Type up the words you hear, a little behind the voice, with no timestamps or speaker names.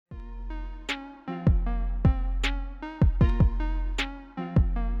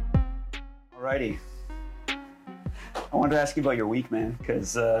Alrighty. I wanted to ask you about your week, man,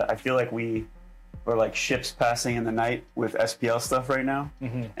 because I feel like we're like ships passing in the night with SPL stuff right now,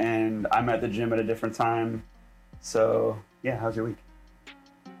 and I'm at the gym at a different time. So, yeah, how's your week?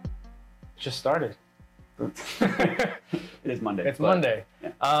 Just started. It is Monday. It's Monday.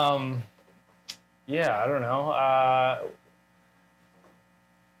 Yeah. Yeah, I don't know.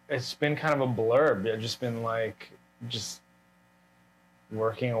 It's been kind of a blur. I've just been just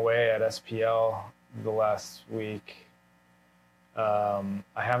working away at SPL the last week. I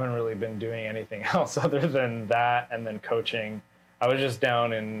haven't really been doing anything else other than that, and then coaching. I was just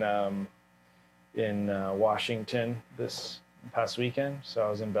down in Washington this past weekend, so I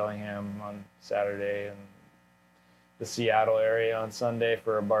was in Bellingham on Saturday and the Seattle area on Sunday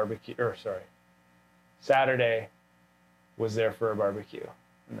for a barbecue. Saturday was there for a barbecue,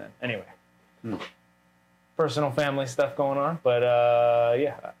 and then anyway, personal family stuff going on. But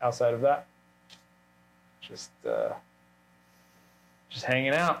yeah, outside of that, just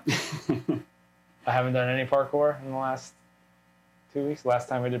hanging out. I haven't done any parkour in the last 2 weeks. Last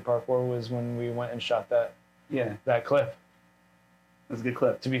time I did parkour was when we went and shot that clip. That was a good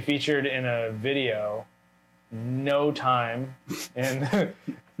clip. To be featured in a video, no time in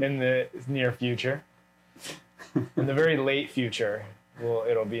the near future. In the very late future,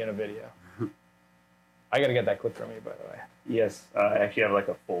 it'll be in a video. I got to get that clip from you, by the way. Yes, I actually have like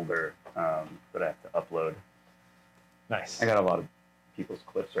a folder that I have to upload. Nice. I got a lot of people's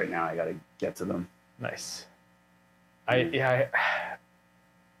clips right now. I got to get to them. Nice. I'm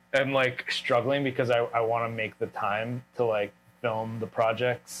like struggling because I want to make the time to like film the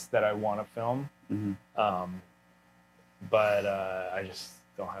projects that I want to film. But I just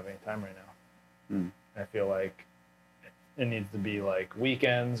don't have any time right now. I feel like it needs to be like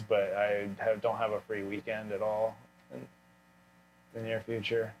weekends, but I don't have a free weekend at all in the near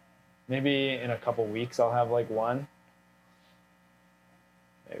future. Maybe in a couple weeks I'll have like one.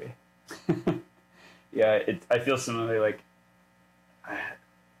 Maybe. Yeah, I feel similarly. Like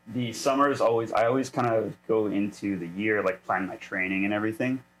the summers I always kind of go into the year like plan my training and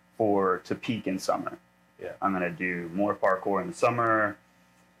everything to peak in summer. Yeah, I'm gonna do more parkour in the summer,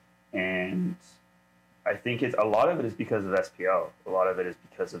 and I think a lot of it is because of SPL. A lot of it is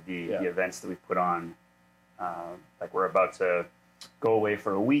because of the events that we put on. Like we're about to go away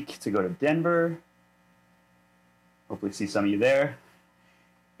for a week to go to Denver. Hopefully see some of you there.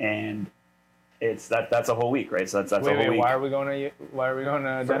 And that's a whole week, right? So that's a whole week. Why are we going to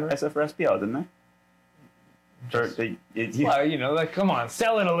Denver? I said for SPL, didn't I? Well, come on,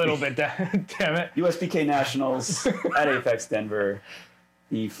 sell it a little bit, damn it. USBK Nationals at Apex Denver,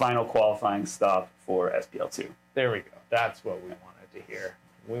 the final qualifying stop for SPL2. There we go. That's what we wanted to hear.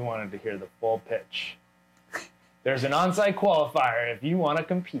 We wanted to hear the full pitch. There's an on-site qualifier if you want to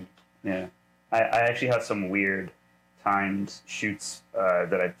compete. Yeah. I actually have some weird timed shoots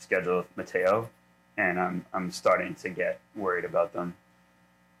that I've scheduled with Mateo, and I'm starting to get worried about them.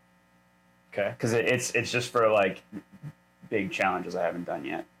 Okay. Because it's just for like big challenges I haven't done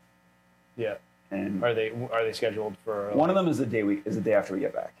yet. Yeah. And are they scheduled for? One of them is the day after we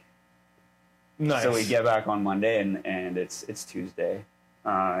get back. Nice. So we get back on Monday and it's Tuesday,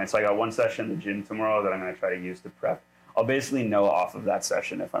 and so I got one session in the gym tomorrow that I'm going to try to use to prep. I'll basically know off of that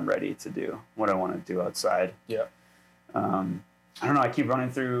session if I'm ready to do what I want to do outside. Yeah. I don't know. I keep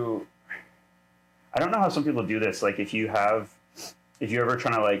running through. I don't know how some people do this. Like if you're ever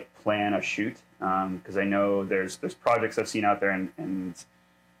trying to like plan a shoot, because I know there's projects I've seen out there and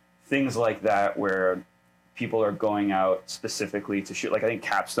things like that where people are going out specifically to shoot. Like I think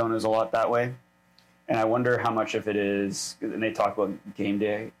Capstone is a lot that way, and I wonder how much of it is. And they talk about game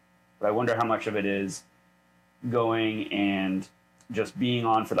day, but I wonder how much of it is going and just being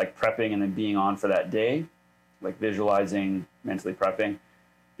on for like prepping and then being on for that day, like visualizing, mentally prepping,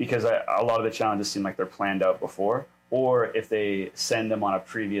 because a lot of the challenges seem like they're planned out before, or if they send them on a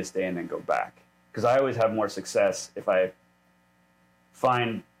previous day and then go back. Because I always have more success if I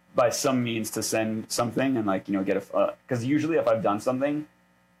find by some means to send something and like, get because usually if I've done something,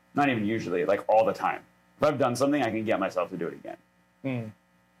 not even usually, like all the time, if I've done something, I can get myself to do it again.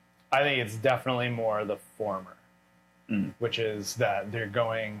 I think it's definitely more the former, which is that they're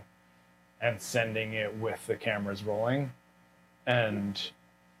going and sending it with the cameras rolling, and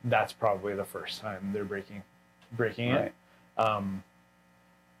that's probably the first time they're breaking it. And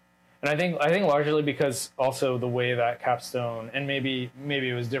I think largely because also the way that Capstone, and maybe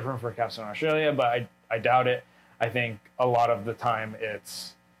it was different for Capstone Australia, but I doubt it. I think a lot of the time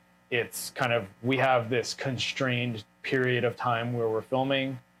it's kind of, we have this constrained period of time where we're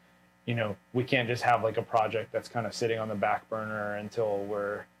filming. We can't just have like a project that's kind of sitting on the back burner until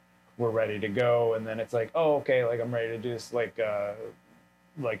we're ready to go, and then it's like, oh, okay, like I'm ready to do this, like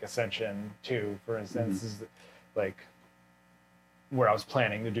Ascension 2, for instance, is like where I was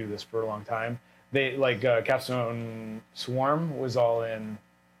planning to do this for a long time. They like Capstone Swarm was all in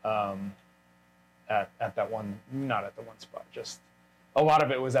at that one, not at the one spot, just a lot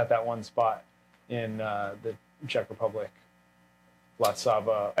of it was at that one spot in the Czech Republic.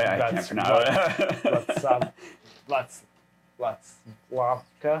 Latsava. I can't pronounce it.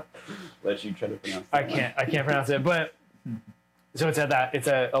 Latslavka. Let you try to pronounce it. I can't pronounce it, but so it's at that. It's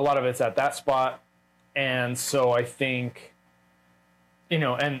a lot of it's at that spot, and so I think, you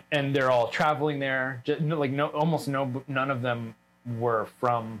know, and they're all traveling there. Like none of them were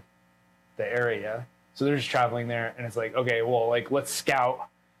from the area, so they're just traveling there, and it's like, okay, well, like let's scout,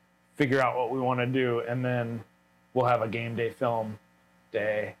 figure out what we want to do, and then we'll have a game day film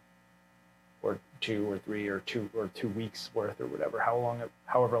day, or 2 or 3 or 2 weeks worth or whatever,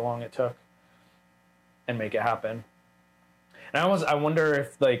 however long it took, and make it happen. And I wonder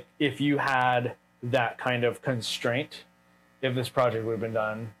if you had that kind of constraint, if this project would have been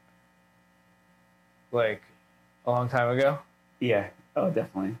done like a long time ago. Yeah. Oh,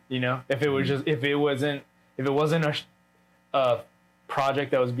 definitely. You know, if it was just if it wasn't a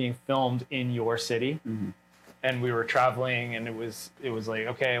project that was being filmed in your city. And we were traveling, and it was like,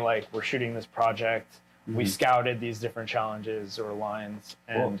 okay, like we're shooting this project. We scouted these different challenges or lines,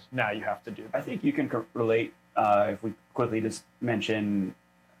 and now you have to do that. I think you can relate, if we quickly just mention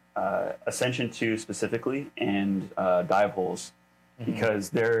Ascension 2 specifically and Dive Holes, because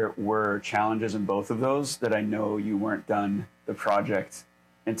there were challenges in both of those that I know you weren't done the project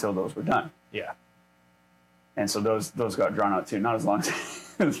until those were done. Yeah. And so those got drawn out too, not as long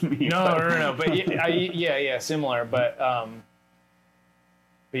as me. No. But yeah, similar. But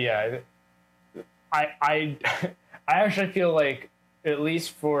yeah, I actually feel like, at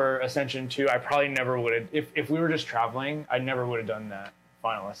least for Ascension 2, I probably never would have. If we were just traveling, I never would have done that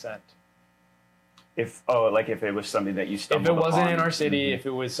final ascent. If it was something that you stumbled upon. If it wasn't in our city, if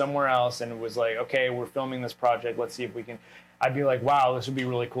it was somewhere else, and it was like, okay, we're filming this project, let's see if we can. I'd be like, wow, this would be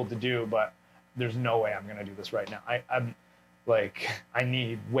really cool to do, but there's no way I'm going to do this right now. I'm like, I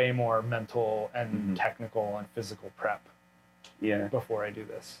need way more mental and technical and physical prep. Yeah. Before I do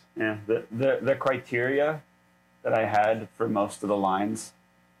this. Yeah. The criteria that I had for most of the lines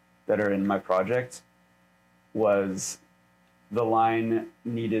that are in my project was the line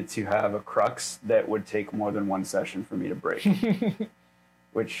needed to have a crux that would take more than one session for me to break.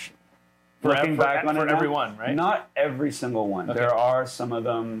 Which, looking back on it, everyone, right? Not every single one. Okay. There are some of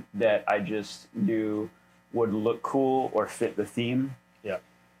them that I just knew would look cool or fit the theme. Yeah.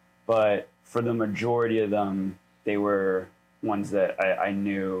 But for the majority of them, they were ones that I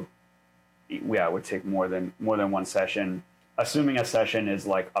knew, would take more than one session, assuming a session is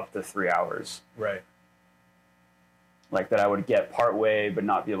like up to 3 hours. Right. Like that I would get part way, but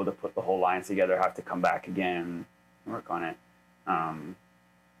not be able to put the whole line together, have to come back again, work on it.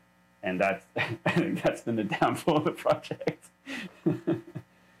 And I think that's been the downfall of the project.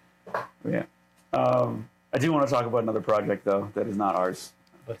 Yeah. I do want to talk about another project, though, that is not ours.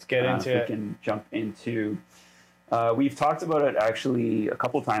 Let's get into it. We can jump into... we've talked about it, actually, a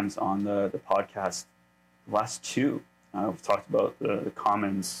couple times on the podcast. The last 2. We've talked about the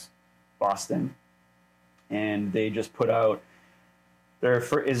Commons Boston. And they just put out their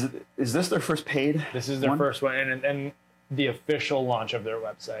first... Is this their first paid? This is their first one, and the official launch of their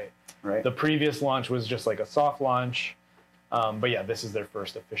website. Right. The previous launch was just like a soft launch. But yeah, this is their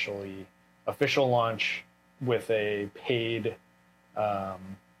first official launch with a paid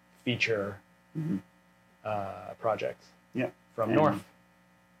feature project. Yeah. From Norf.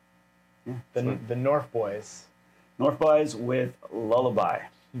 Yeah. The Norf Boys. Norf Boys with Lullaby.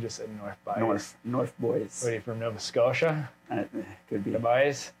 You just said Norf Boys. Norf Boys. What are you, from Nova Scotia? Could be. The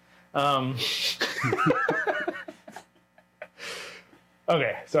Boys.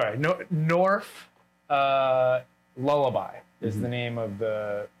 Okay, sorry. Norf Lullaby is the name of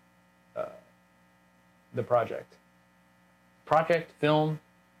the project. Project, film,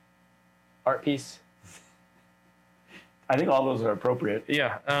 art piece. I think all those are appropriate.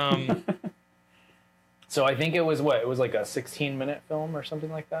 Yeah. So I think it was what? It was like a 16-minute film or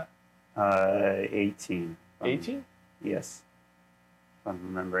something like that? 18. 18? Yes. If I'm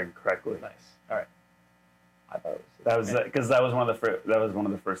remembering correctly. Nice. All right. I thought it was because that was one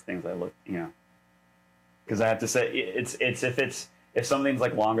of the first things I looked, because I have to say if something's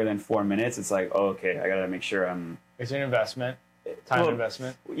like longer than 4 minutes, it's like, oh, okay, I gotta make sure I'm. It's an investment,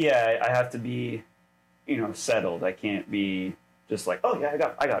 investment. Yeah, I have to be, settled. I can't be just like, oh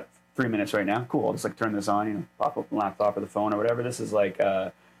yeah, I got 3 minutes right now. Cool, I'll just like turn this on, pop up the laptop or the phone or whatever. This is like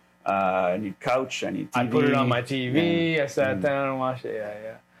I need couch. I need TV. I put it on my TV. Yeah. I sat down and watched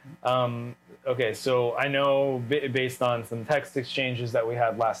it. Yeah. Okay, so I know based on some text exchanges that we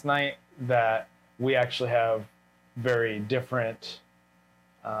had last night that we actually have very different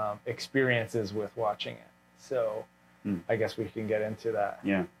experiences with watching it. So I guess we can get into that.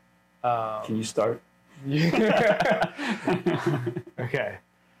 Yeah. Can you start? Okay.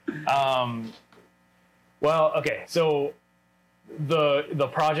 Well, okay. So the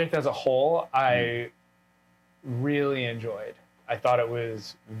project as a whole, I really enjoyed. I thought it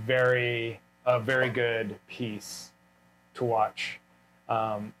was a very good piece to watch.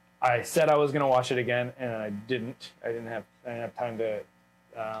 I said I was going to watch it again, and I didn't. I didn't have time to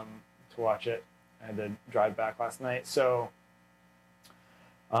watch it. I had to drive back last night, so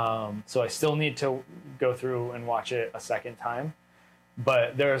I still need to go through and watch it a second time.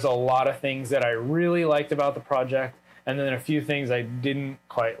 But there's a lot of things that I really liked about the project, and then a few things I didn't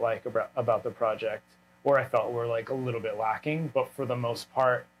quite like about the project, or I felt were like a little bit lacking. But for the most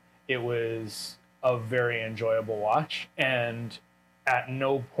part, it was a very enjoyable watch, and at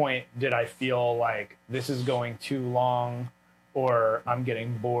no point did I feel like this is going too long, or I'm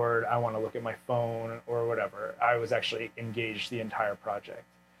getting bored, I want to look at my phone, or whatever. I was actually engaged the entire project.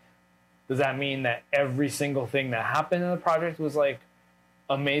 Does that mean that every single thing that happened in the project was like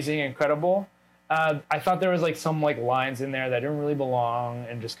amazing, incredible? I thought there was like some like lines in there that didn't really belong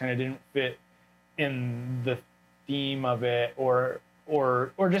and just kind of didn't fit in the theme of it, or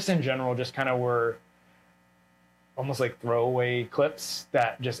just in general, just kind of were almost like throwaway clips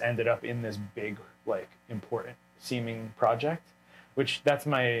that just ended up in this big, like, important seeming project. Which that's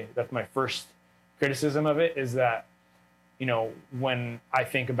my first criticism of it, is that, you know, when I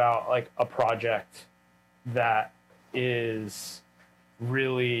think about like a project that is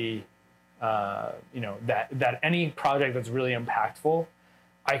really that any project that's really impactful,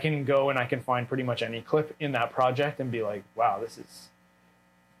 I can go and I can find pretty much any clip in that project and be like, wow,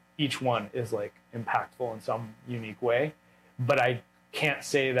 each one is like impactful in some unique way. But I can't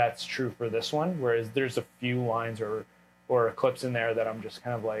say that's true for this one, whereas there's a few lines or clips in there that I'm just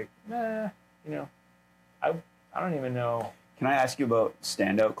kind of like, I don't even know. Can I ask you about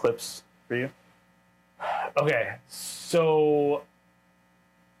standout clips for you? Okay, so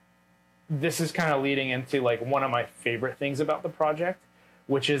this is kind of leading into like one of my favorite things about the project,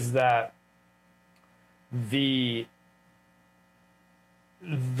 which is that the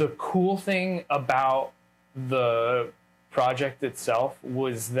cool thing about the project itself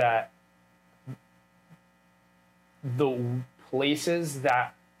was that the places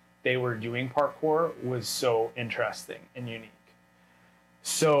that they were doing parkour was so interesting and unique.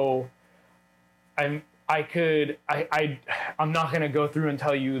 So I'm not going to go through and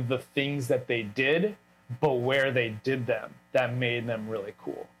tell you the things that they did, but where they did them that made them really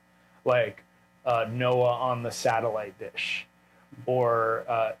cool. Like Noah on the satellite dish,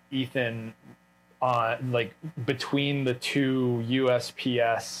 or Ethan on like between the two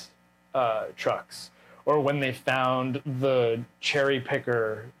USPS trucks, or when they found the cherry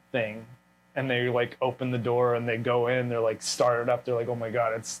picker thing and they like open the door and they go in, they're like started up, they're like, oh my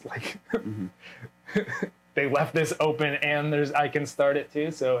god, it's like they left this open and I can start it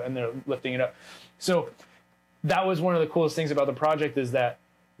too, so, and they're lifting it up. So that was one of the coolest things about the project, is that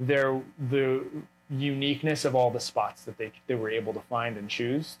the uniqueness of all the spots that they were able to find and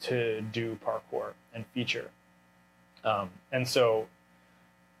choose to do parkour and feature. And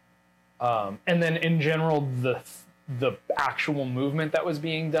then in general, the actual movement that was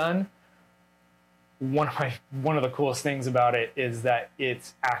being done, one of the coolest things about it is that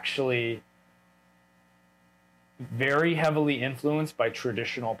it's actually very heavily influenced by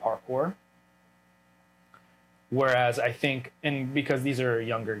traditional parkour. Whereas I think, and because these are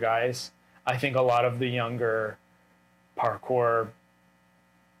younger guys, I think a lot of the younger parkour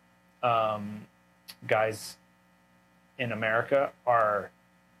guys in America are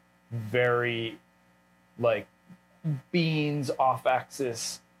very like beans off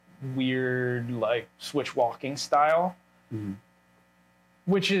axis, weird like switch walking style,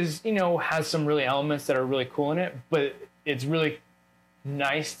 which is, has some really elements that are really cool in it, but it's really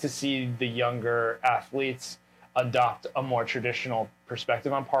nice to see the younger athletes adopt a more traditional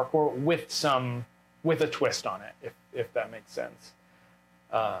perspective on parkour with a twist on it, if that makes sense.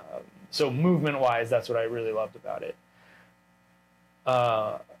 So movement wise, that's what I really loved about it.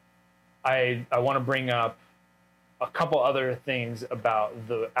 I want to bring up a couple other things about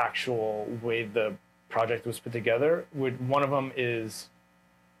the actual way the project was put together. One of them is,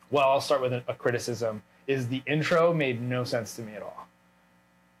 well, I'll start with a criticism, is the intro made no sense to me at all.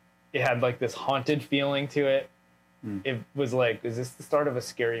 It had like this haunted feeling to it. it was like, is this the start of a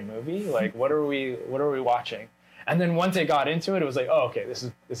scary movie? Like, what are we watching? And then once it got into it, it was like, oh, okay, this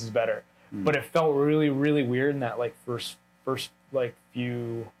is better. But it felt really, really weird in that like first like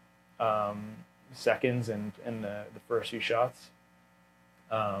few seconds and the first few shots.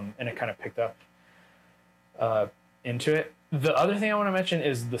 And it kind of picked up into it. The other thing I want to mention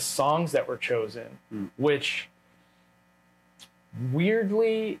is the songs that were chosen, which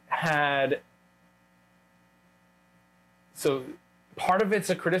weirdly had. So part of it's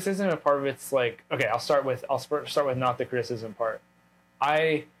a criticism, and part of it's like, okay, I'll start with not the criticism part.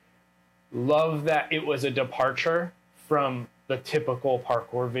 I love that it was a departure from the typical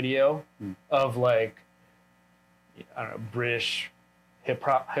parkour video of like, I don't know, British hip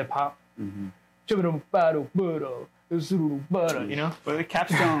hop. You know, but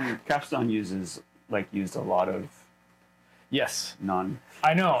Capstone used a lot of yes, non.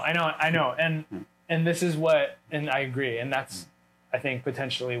 I know, and this is what, and I agree, and that's I think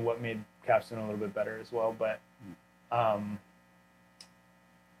potentially what made Capstone a little bit better as well. But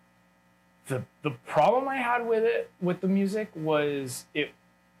the problem I had with the music was it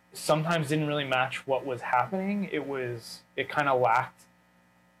sometimes didn't really match what was happening. It kind of lacked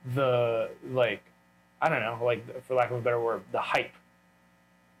the, like, I don't know, like, for lack of a better word, the hype.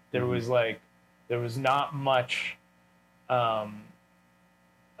 There was not much,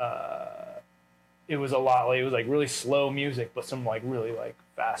 it was a lot, like, it was like really slow music, but some like really like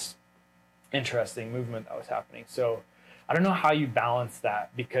fast, interesting movement that was happening. So I don't know how you balance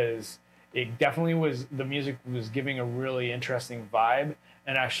that, because it definitely was, the music was giving a really interesting vibe,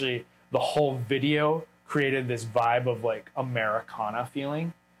 and actually the whole video created this vibe of like Americana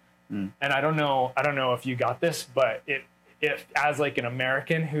feeling. And I don't know if you got this, but if as like an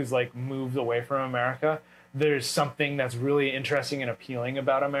American who's like moved away from America, there's something that's really interesting and appealing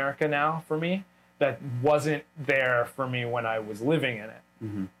about America now for me that wasn't there for me when I was living in it.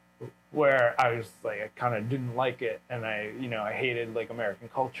 Where I was like, I kind of didn't like it, and I hated like American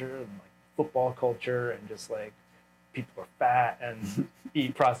culture and like football culture, and just like people are fat and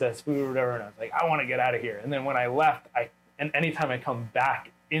eat processed food or whatever, and I was like, I want to get out of here. And then when I left, and anytime I come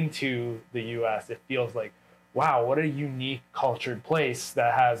back into the US, it feels like, wow, what a unique cultured place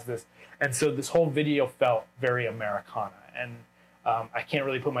that has this. And so this whole video felt very Americana, and I can't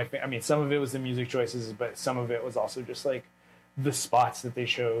really put I mean, some of it was the music choices, but some of it was also just like the spots that they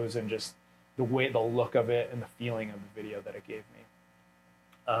chose, and just the look of it, and the feeling of the video that it gave me.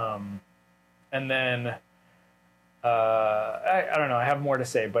 And then I don't know, I have more to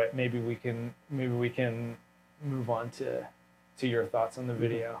say, but maybe we can move on to your thoughts on the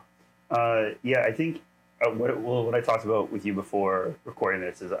video. Yeah, I think what I talked about with you before recording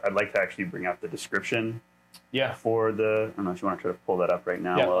this is I'd like to actually bring out the description. Yeah. For the, I don't know if you want to try to pull that up right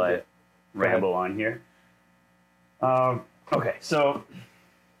now while I ramble on here. Okay, so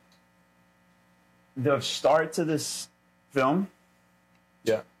the start to this film,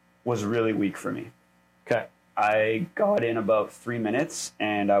 was really weak for me. Okay. I got in about 3 minutes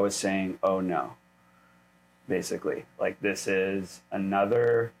and I was saying, oh no. Basically, like, this is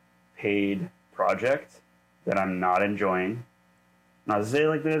another paid project that I'm not enjoying. Not to say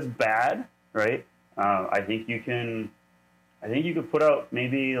like that it's bad, right? I think you could put out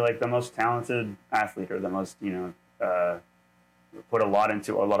maybe like the most talented athlete, or the most, put a lot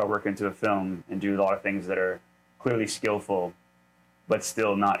of work into a film and do a lot of things that are clearly skillful, but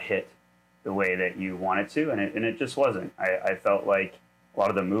still not hit the way that you want it to, and it just wasn't. I felt like a lot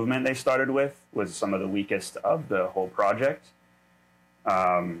of the movement they started with was some of the weakest of the whole project.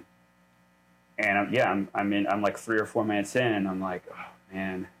 And I'm like 3 or 4 minutes in, and I'm like, oh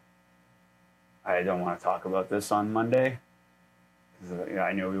man, I don't want to talk about this on Monday, because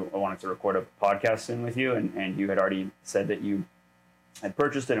I knew I wanted to record a podcast soon with you, and you had already said that you had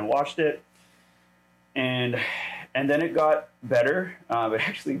purchased it and watched it, and then it got better. It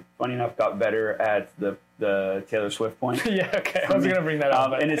actually, funny enough, got better at the Taylor Swift point. Yeah, okay. I was gonna bring that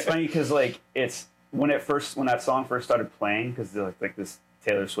up, and it's funny because like it's when that song first started playing, because like this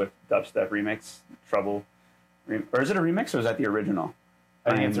Taylor Swift dubstep remix, Trouble, or is it a remix, or is that the original?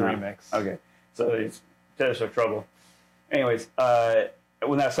 I think it's a remix. Okay, so it's Taylor Swift Trouble. Anyways,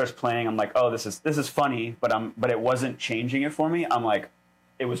 when that starts playing, I'm like, oh, this is funny, but it wasn't changing it for me. I'm like,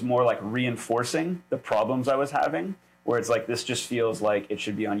 it was more like reinforcing the problems I was having, where it's like, this just feels like it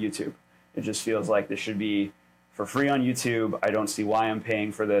should be on YouTube. It just feels like this should be for free on YouTube. I don't see why I'm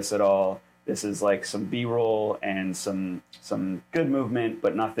paying for this at all. This is like some B-roll and some good movement,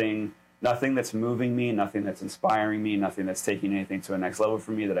 but nothing that's moving me, nothing that's inspiring me, nothing that's taking anything to a next level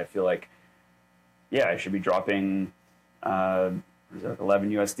for me, that I feel like, yeah, I should be dropping 11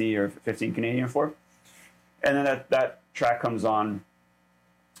 USD or 15 Canadian for. And then that track comes on,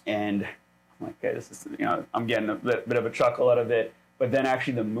 and I'm like, okay, this is, I'm getting a bit of a chuckle out of it. But then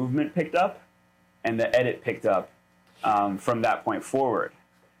actually the movement picked up, and the edit picked up from that point forward.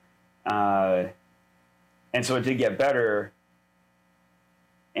 And so it did get better.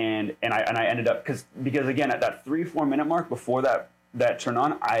 And I ended up, because again, at that 3-4 minute mark before that turn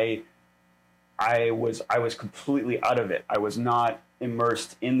on, I was completely out of it. I was not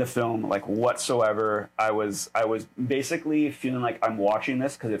immersed in the film like whatsoever. I was basically feeling like I'm watching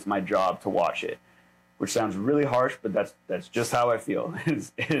this because it's my job to watch it, which sounds really harsh, but that's just how I feel.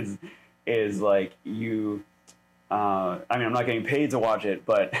 is like you. I mean, I'm not getting paid to watch it,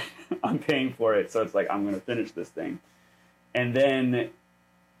 but I'm paying for it, so it's like I'm going to finish this thing, and then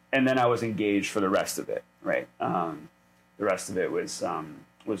I was engaged for the rest of it. Right, the rest of it was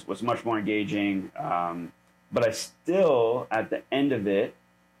much more engaging. But I still, at the end of it,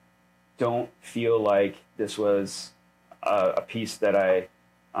 don't feel like this was a piece that I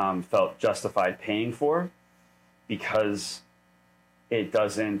felt justified paying for, because it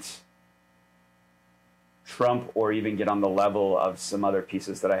doesn't trump or even get on the level of some other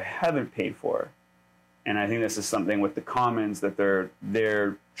pieces that I haven't paid for. And I think this is something with the Commons that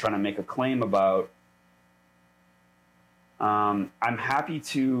they're trying to make a claim about. I'm happy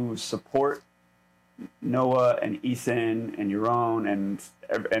to support Noah and Ethan and Yaron and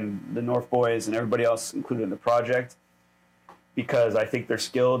the Norf boys and everybody else included in the project, because I think they're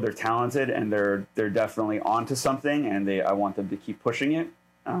skilled, they're talented, and they're definitely onto something, and I want them to keep pushing it.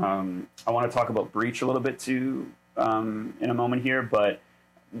 I want to talk about Breach a little bit too in a moment here, but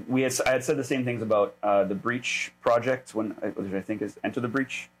I had said the same things about the Breach project, which I think is Enter the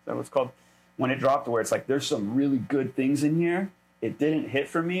Breach. Is that what it's called? When it dropped, where it's like there's some really good things in here. It didn't hit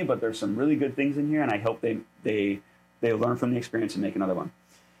for me, but there's some really good things in here, and I hope they learn from the experience and make another one.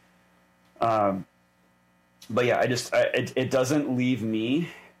 But yeah, it doesn't leave me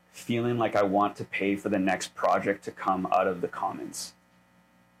feeling like I want to pay for the next project to come out of the Commons.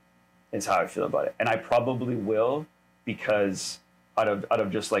 Is how I feel about it, and I probably will, because out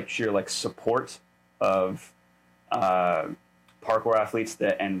of just like sheer like support of parkour athletes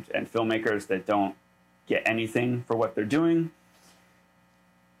and filmmakers that don't get anything for what they're doing.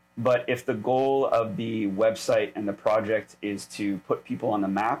 But if the goal of the website and the project is to put people on the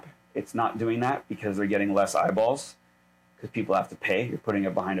map, it's not doing that, because they're getting less eyeballs, because people have to pay. You're putting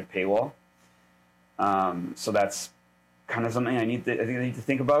it behind a paywall. So that's kind of something I think I need to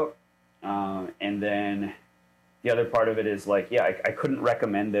think about. And then the other part of it is like, yeah, I couldn't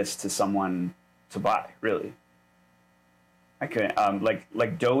recommend this to someone to buy, really. I couldn't.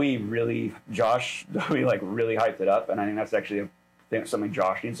 Like Joey really hyped it up, and I think that's actually something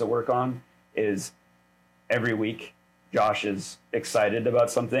Josh needs to work on. Is every week Josh is excited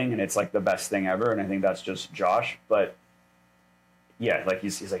about something, and it's like the best thing ever, and I think that's just Josh. But yeah, like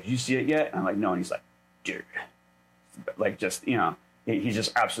he's like, you see it yet? And I'm like, no, and he's like, dude, like just he's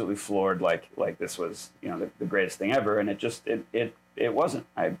just absolutely floored. Like this was the greatest thing ever, and it wasn't.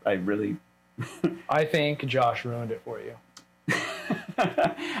 I really. I think Josh ruined it for you.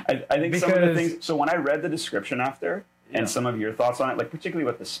 I think some of the things. So when I read the description after, and some of your thoughts on it, like particularly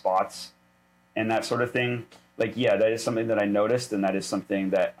with the spots and that sort of thing, like that is something that I noticed, and that is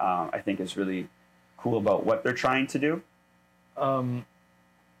something that I think is really cool about what they're trying to do.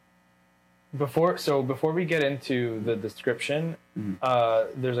 Before we get into the description,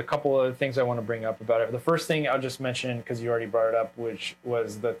 there's a couple of things I want to bring up about it. The first thing I'll just mention, because you already brought it up, which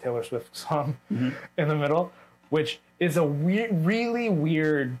was the Taylor Swift song in the middle, which is a really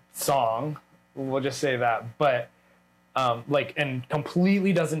weird song. We'll just say that, but and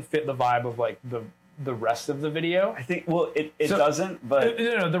completely doesn't fit the vibe of like the rest of the video. I think it doesn't, but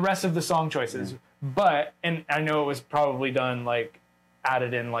the rest of the song choices. But and I know it was probably done like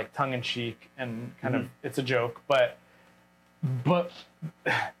added in like tongue in cheek and kind of it's a joke, but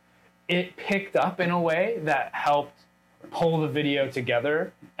it picked up in a way that helped pull the video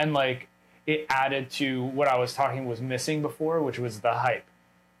together, and like it added to what I was talking was missing before, which was the hype.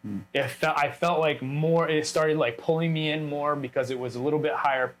 I felt like more, it started like pulling me in more because it was a little bit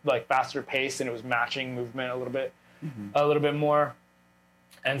higher, like faster pace, and it was matching movement a little bit more.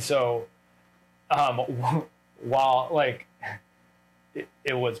 And so while like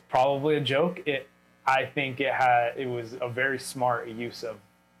it was probably a joke, I think it was a very smart use of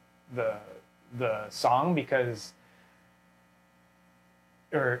the song, because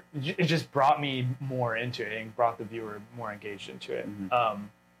it just brought me more into it and brought the viewer more engaged into it.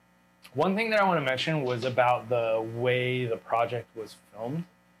 One thing that I want to mention was about the way the project was filmed.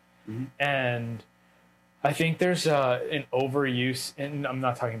 And I think there's an overuse, and I'm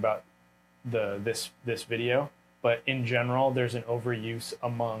not talking about this video, but in general, there's an overuse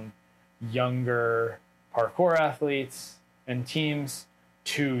among younger parkour athletes and teams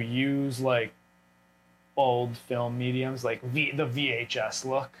to use like old film mediums, like the VHS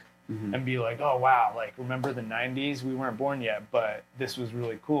look, and be like, oh wow, like remember the 90s? We weren't born yet, but this was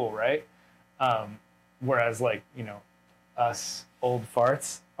really cool, right? Whereas like, you know, us old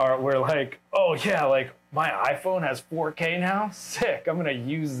farts we're like, oh yeah, like my iPhone has 4K now, sick, I'm gonna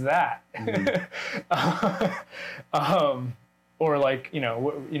use that. Or like, you know,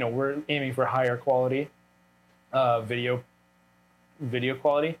 we're aiming for higher quality video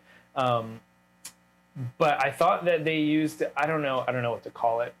quality. But I thought that they used, I don't know what to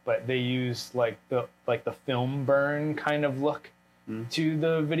call it, but they used like the film burn kind of look to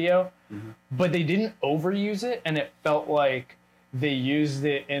the video, but they didn't overuse it, and it felt like they used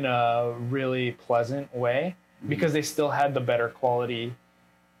it in a really pleasant way because they still had the better quality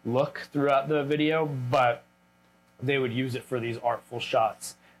look throughout the video, but they would use it for these artful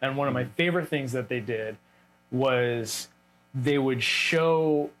shots. And one of my favorite things that they did was they would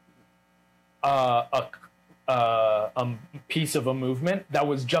show a piece of a movement that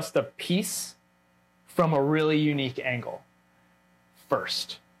was just a piece from a really unique angle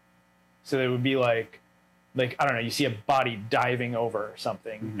first. So they would be like I don't know, you see a body diving over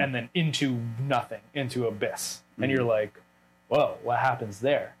something and then into nothing, into abyss. And you're like, whoa, what happens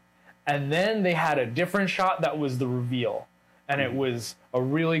there? And then they had a different shot that was the reveal. And it was a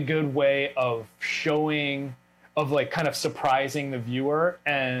really good way of showing, of like kind of surprising the viewer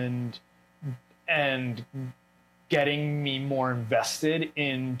and getting me more invested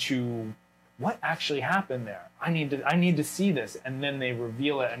into what actually happened there. I need to see this. And then they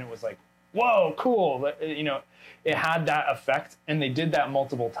reveal it, and it was like, whoa, cool. You know, it had that effect, and they did that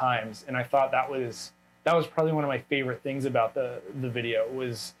multiple times. And I thought that was probably one of my favorite things about the video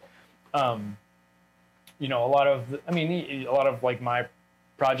was, you know, a lot of like my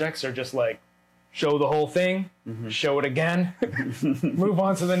projects are just like, show the whole thing, show it again, move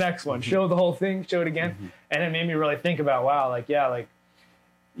on to the next one, show the whole thing, show it again. And it made me really think about, wow, like, yeah, like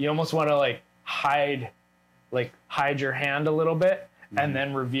you almost want to like hide your hand a little bit and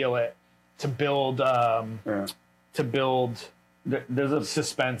then reveal it to build, there's a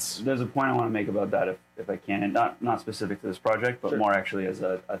suspense. There's a point I want to make about that if I can, and not specific to this project, but more actually as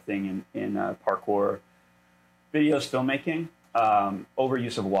a thing in parkour videos, filmmaking,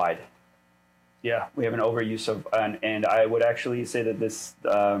 overuse of wide. Yeah, we have an overuse of, and I would actually say that this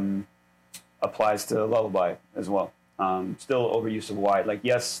applies to Lullaby as well. Still overuse of wide. Like,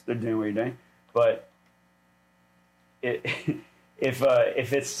 yes, they're doing what you're doing, but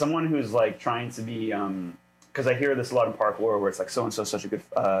if it's someone who's like trying to be, because I hear this a lot in parkour where it's like so and so such a good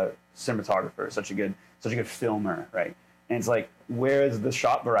cinematographer, such a good filmer, right? And it's like, where's the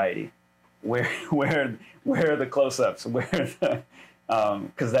shot variety? Where are the close-ups? Where the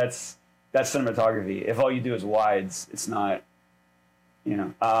because that's cinematography. If all you do is wides, it's not, you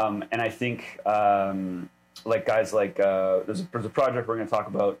know. And I think like guys like there's a project we're going to talk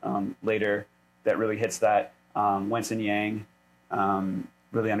about later that really hits that. Wenson Yang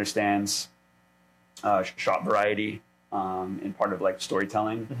really understands shot variety in part of like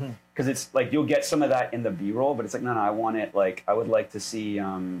storytelling, because it's like you'll get some of that in the B-roll, but it's like no, I want it like I would like to see.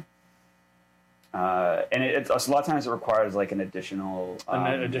 And it's a lot of times it requires like an additional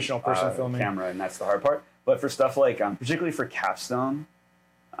person filming camera, and that's the hard part. But for stuff like particularly for capstone,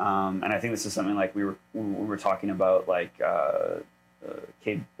 and I think this is something like we were talking about like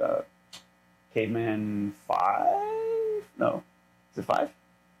Caveman 5. No, is it 5?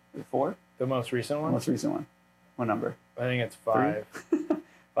 Is it 4? The most recent one. The most recent one. What number? I think it's 5.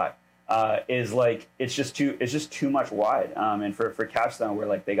 5. Is like it's just too much wide. And for capstone, where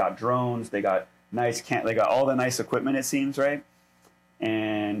like they got drones, they got they got all the nice equipment, it seems, right?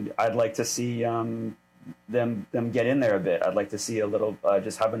 And I'd like to see them get in there a bit. I'd like to see a little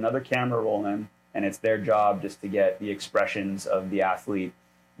just have another camera roll in, and it's their job just to get the expressions of the athlete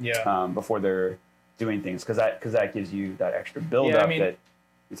before they're doing things, because that gives you that extra build up that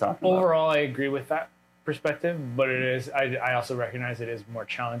you're talking about. Overall, I agree with that perspective, but it is I also recognize it is more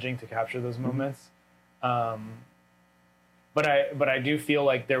challenging to capture those moments. But I do feel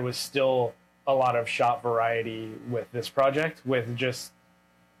like there was still a lot of shot variety with this project, with just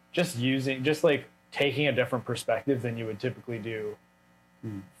like taking a different perspective than you would typically do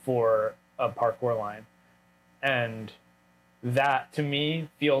for a parkour line. And that to me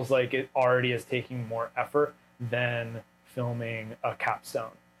feels like it already is taking more effort than filming a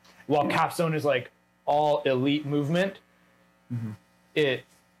capstone. While capstone is like all elite movement,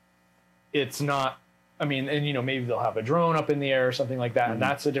 it's not I mean, and you know, maybe they'll have a drone up in the air or something like that, and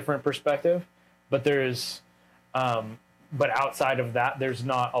that's a different perspective. But there's, but outside of that, there's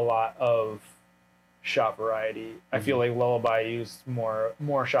not a lot of shot variety. I feel like Lullaby used more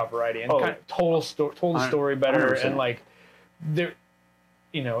shot variety and kind of told the story better, 100%. and like there,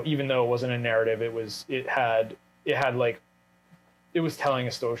 you know, even though it wasn't a narrative, it was telling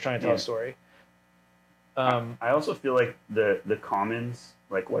a story, it was trying to tell a story. I also feel like the commons,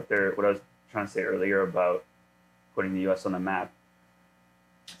 like what I was trying to say earlier about putting the US on the map,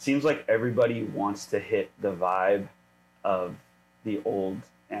 seems like everybody wants to hit the vibe of the old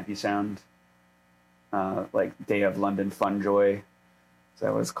Ampi-Sound, like Day of London Funjoy, is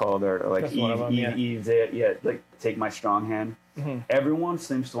that what it's called? Or like Eve, like Take My Strong Hand. Everyone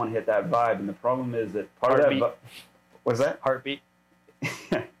seems to want to hit that vibe, and the problem is that part of that... What's that? Heartbeat.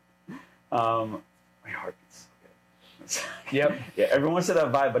 My heartbeat's so good. Yep. Yeah, everyone wants to hit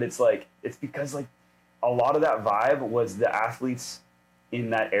that vibe, but it's because like a lot of that vibe was the athletes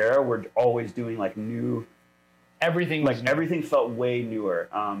in that era were always doing like new... Everything felt way newer,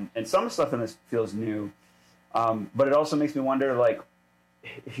 and some stuff in this feels new, but it also makes me wonder, like,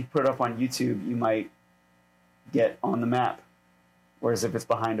 if you put it up on YouTube, you might get on the map, whereas if it's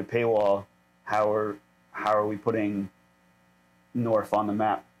behind a paywall, how are we putting Norf on the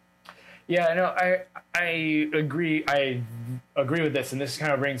map? Yeah, no, I agree. I agree with this, and this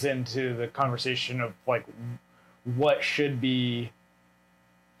kind of brings into the conversation of like what should be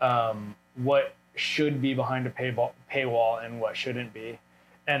behind a paywall and what shouldn't be.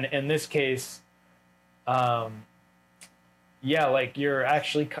 And in this case, like you're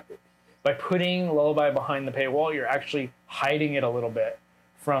actually, by putting Lullaby behind the paywall, you're actually hiding it a little bit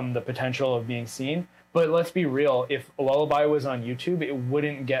from the potential of being seen. But let's be real, if Lullaby was on YouTube, it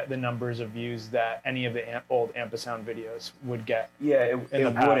wouldn't get the numbers of views that any of the old Ampi-Sound videos would get. Yeah, it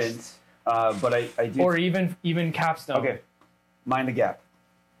wouldn't. But I do... Or even Capstone. Okay, Mind the Gap.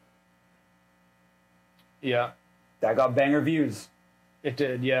 Yeah. That got banger views. It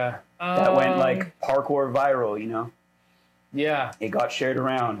did, yeah. That went like parkour viral, you know? Yeah. It got shared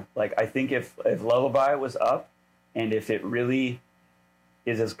around. Like, I think if Lullaby was up, and if it really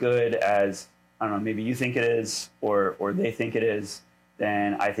is as good as, I don't know, maybe you think it is, or they think it is,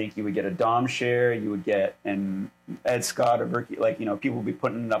 then I think you would get a Dom share, you would get an Ed Scott or Berkey, like, you know, people would be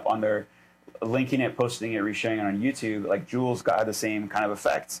putting it up on their, linking it, posting it, resharing it on YouTube. Like, Jules got the same kind of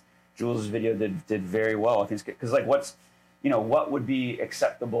effect. Jules' video did very well, I think, because like what would be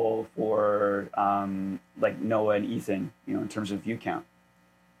acceptable for like Noah and Ethan, you know, in terms of view count.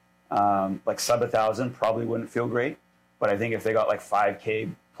 Like sub 1,000 probably wouldn't feel great, but I think if they got like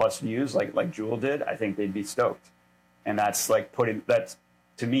 5K plus views, like Jewel did, I think they'd be stoked. And that's like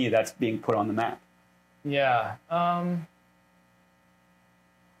to me, that's being put on the map. Yeah.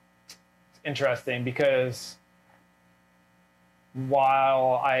 It's interesting because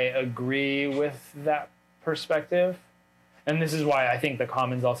while I agree with that perspective, and this is why I think the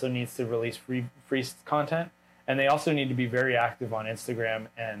Commons also needs to release free content, and they also need to be very active on Instagram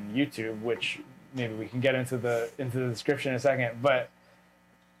and YouTube, which maybe we can get into the description in a second, but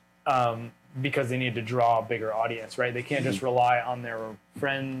because they need to draw a bigger audience, right? They can't just rely on their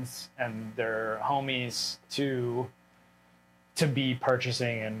friends and their homies to be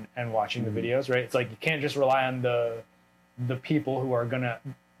purchasing and watching the videos, right? It's like you can't just rely on the people who are gonna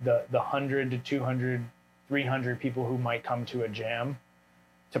the 100 to 200, 300 people who might come to a jam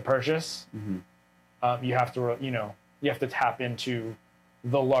to purchase. You have to tap into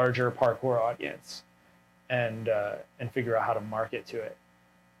the larger parkour audience and figure out how to market to it.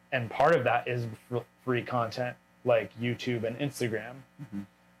 And part of that is free content like YouTube and Instagram,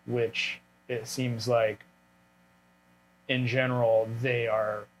 which it seems like in general they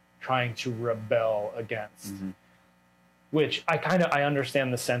are trying to rebel against. Which I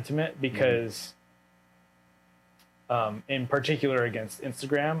understand the sentiment because, in particular against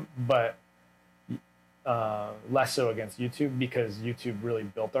Instagram, but less so against YouTube, because YouTube really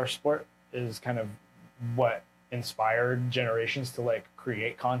built our sport, is kind of what inspired generations to like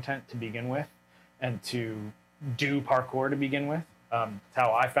create content to begin with and to do parkour to begin with. It's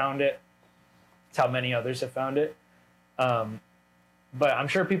how I found it. It's how many others have found it. But I'm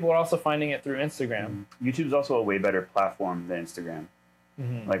sure people are also finding it through Instagram. YouTube's also a way better platform than Instagram.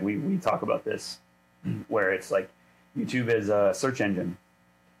 Like we talk about this, where it's like YouTube is a search engine.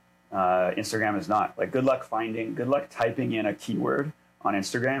 Instagram is not. Like good luck typing in a keyword on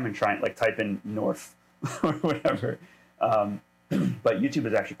Instagram and trying like type in Norf or whatever. But YouTube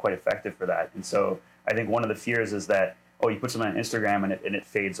is actually quite effective for that. And so I think one of the fears is that, you put something on Instagram and it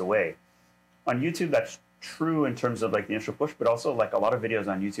fades away. On YouTube, that's true in terms of like the initial push, but also like a lot of videos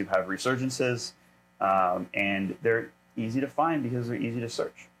on YouTube have resurgences. and they're easy to find because they're easy to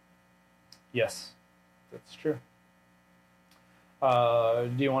search. Yes, that's true.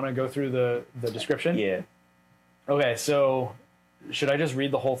 Do you want to go through the description? Yeah. Okay, so should I just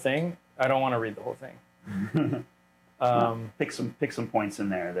read the whole thing? I don't want to read the whole thing. Pick some points in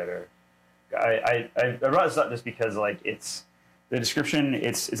there that are. I brought this up just because like it's the description.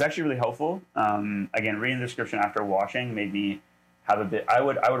 It's actually really helpful. Again, reading the description after washing made me have a bit. I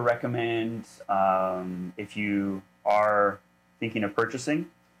would recommend if you are thinking of purchasing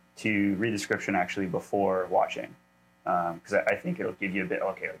to read the description actually before washing. Because I think it'll give you a bit,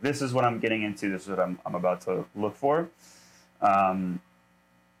 okay, this is what I'm getting into, this is what I'm about to look for.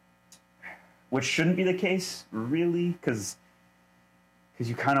 Which shouldn't be the case, really, because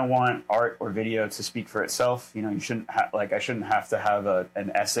you kind of want art or video to speak for itself. You know, you shouldn't I shouldn't have to have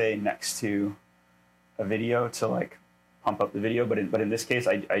an essay next to a video to like pump up the video. But in this case,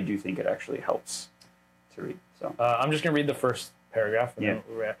 I do think it actually helps to read. So I'm just gonna read the first paragraph.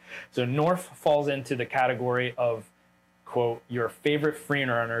 So Norf falls into the category of, quote, your favorite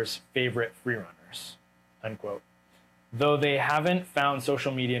freerunner's favorite freerunners, unquote. Though they haven't found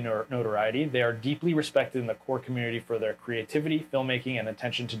social media notoriety, they are deeply respected in the core community for their creativity, filmmaking, and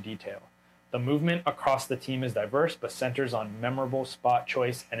attention to detail. The movement across the team is diverse, but centers on memorable spot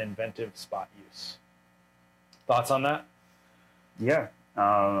choice and inventive spot use. Thoughts on that? Yeah,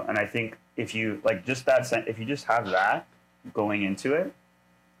 and I think if you like just that, if you just have that going into it,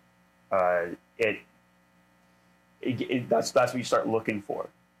 that's what you start looking for,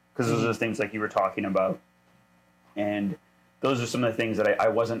 because those are the things like you were talking about, and those are some of the things that I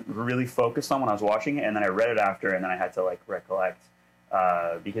wasn't really focused on when I was watching it, and then I read it after, and then I had to like recollect,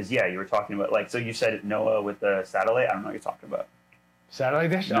 because you were talking about like, so you said Noah with the satellite. I don't know what you're talking about. Satellite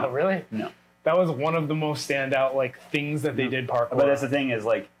dish? No. Oh, really? No. That was one of the most standout like things that they did parkour. But that's the thing is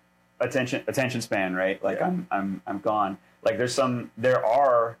like attention span, right? Like yeah. I'm gone. Like there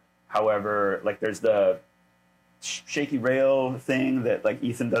are, however, like there's the shaky rail thing that like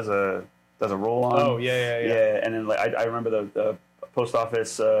Ethan does a roll on. Oh yeah. And then like I remember the post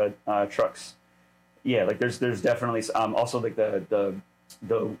office trucks. Yeah, like there's definitely also like the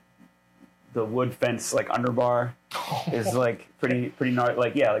wood fence like underbar is like pretty gnarly.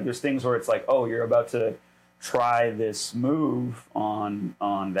 Like yeah, like there's things where it's like, oh, you're about to try this move on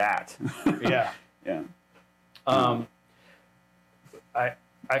that. Yeah. Yeah.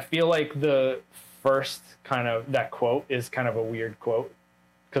 I feel like the first kind of that quote is kind of a weird quote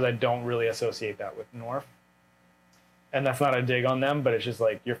because I don't really associate that with Norf. And that's not a dig on them, but it's just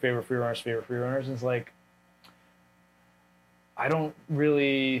like your favorite freerunners. And it's like, I don't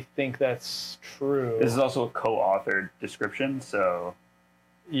really think that's true. This is also a co-authored description, so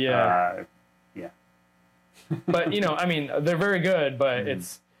yeah. Yeah. But, you know, I mean, they're very good, but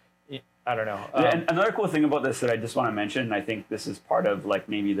it's, I don't know. And another cool thing about this that I just want to mention, and I think this is part of like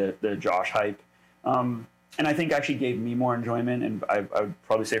maybe the Josh hype, and I think actually gave me more enjoyment, and I would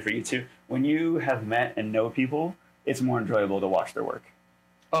probably say for you too, when you have met and know people, it's more enjoyable to watch their work.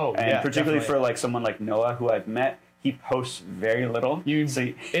 Oh, and yeah, particularly definitely. for like someone like Noah, who I've met, he posts very little.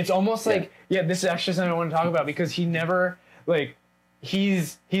 It's almost like, this is actually something I want to talk about, because he never, like,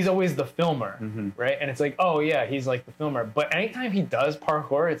 he's always the filmer, right? And it's like, oh yeah, he's like the filmer. But anytime he does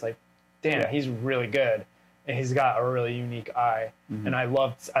parkour, it's like, damn, he's really good, and he's got a really unique eye. And I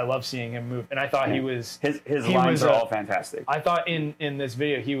love seeing him move. And I thought he was his lines are all fantastic. I thought in this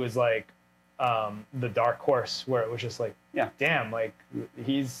video he was like the dark horse, where it was just like, damn, like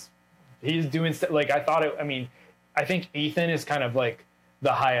he's doing like I thought it. I mean, I think Ethan is kind of like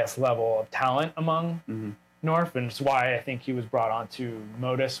the highest level of talent among Norf, and it's why I think he was brought on to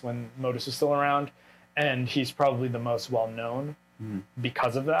Modus when Modus was still around, and he's probably the most well known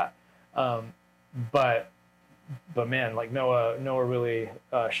because of that. But man, like Noah really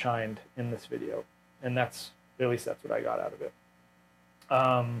shined in this video, and that's what I got out of it.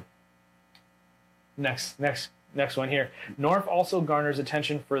 Next one here. Norf also garners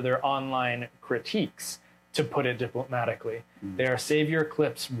attention for their online critiques, to put it diplomatically. They are savior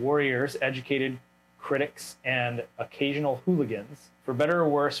clips, warriors, educated critics, and occasional hooligans. For better or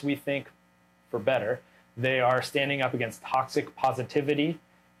worse, we think for better, they are standing up against toxic positivity,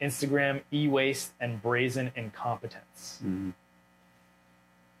 Instagram e-waste, and brazen incompetence.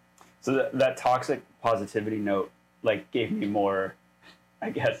 So that toxic positivity note like gave me more,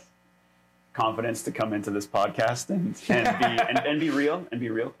 I guess, confidence to come into this podcast and be real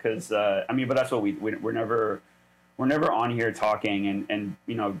because I mean, but that's what we're never on here talking and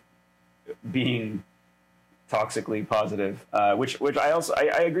you know, being toxically positive, which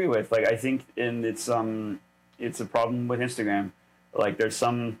I agree with. Like I think it's a problem with Instagram. Like there's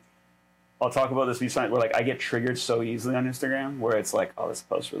some I'll talk about this where like I get triggered so easily on Instagram where it's like, oh, this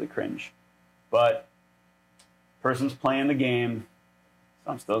post's really cringe, but person's playing the game,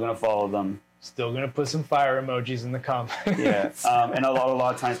 so I'm still gonna follow them. Still gonna put some fire emojis in the comments. Yeah, and a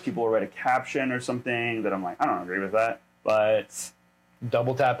lot of times people will write a caption or something that I'm like, I don't agree with that, but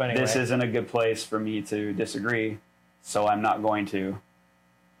double tap anyway. This isn't a good place for me to disagree, so I'm not going to.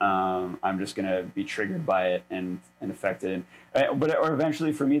 I'm just gonna be triggered by it and affected. Or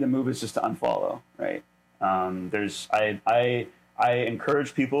eventually, for me, the move is just to unfollow. Right? I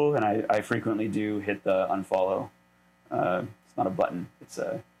encourage people, and I frequently do hit the unfollow. It's not a button; it's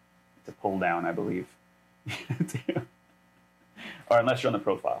a pull down, I believe. Or unless you're on the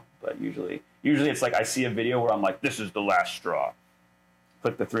profile, but usually it's like I see a video where I'm like, this is the last straw.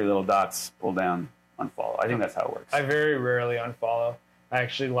 Click the 3 little dots, pull down, unfollow. I think that's how it works. I very rarely unfollow. I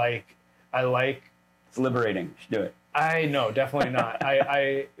actually like. It's liberating. You should do it. I know, definitely not.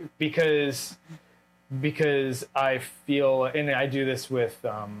 Because I feel, and I do this with.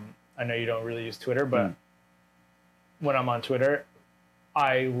 I know you don't really use Twitter, but when I'm on Twitter,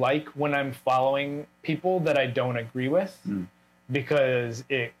 I like when I'm following people that I don't agree with, because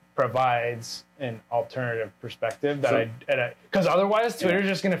it provides an alternative perspective because otherwise Twitter's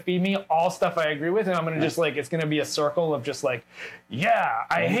just going to feed me all stuff I agree with, and I'm going to just like, it's going to be a circle of just like, yeah,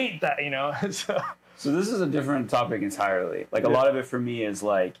 I hate that, you know. So this is a different topic entirely. Like a lot of it for me is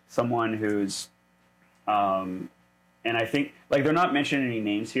like someone who's, and I think like they're not mentioning any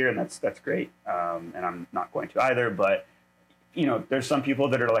names here, and that's great. And I'm not going to either, but you know, there's some people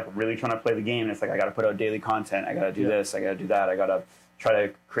that are like really trying to play the game, and it's like, I got to put out daily content. I got to do this. I got to do that. I got to try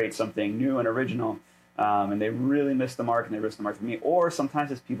to create something new and original. And they really miss the mark, and they miss the mark for me. Or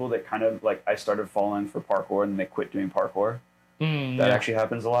sometimes it's people that kind of like, I started following for parkour and they quit doing parkour. That actually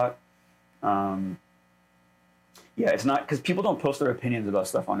happens a lot. Yeah, it's not because people don't post their opinions about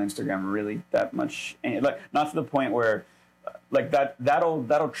stuff on Instagram really that much. Like not to the point where like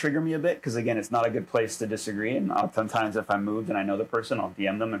that'll trigger me a bit, because again, it's not a good place to disagree. And sometimes if I'm moved and I know the person, I'll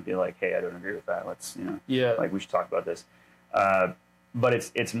DM them and be like, hey, I don't agree with that. Let's, you know, like we should talk about this.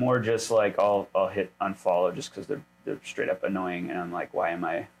 But it's more just like I'll hit unfollow just because they're straight up annoying, and I'm like, why am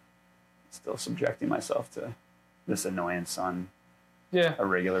I still subjecting myself to this annoyance on a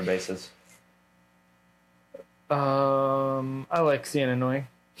regular basis? I like seeing annoying.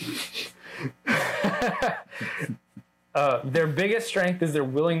 Their biggest strength is their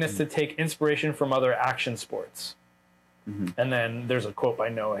willingness to take inspiration from other action sports. And then there's a quote by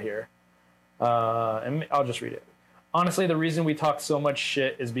Noah here. And I'll just read it. Honestly, the reason we talk so much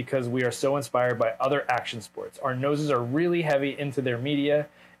shit is because we are so inspired by other action sports. Our noses are really heavy into their media,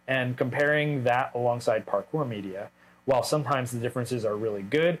 and comparing that alongside parkour media, while sometimes the differences are really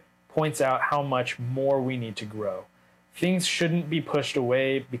good, points out how much more we need to grow. Things shouldn't be pushed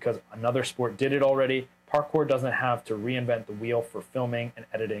away because another sport did it already. Parkour doesn't have to reinvent the wheel for filming and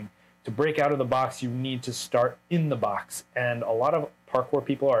editing. To break out of the box, you need to start in the box. And a lot of parkour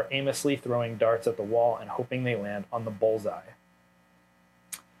people are aimlessly throwing darts at the wall and hoping they land on the bullseye.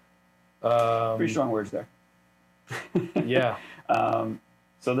 Pretty strong words there. Yeah.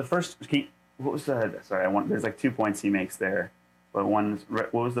 So the first, what was the, sorry, there's like 2 points he makes there. But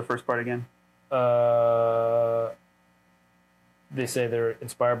what was the first part again? They say they're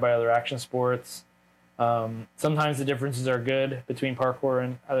inspired by other action sports. Sometimes the differences are good between parkour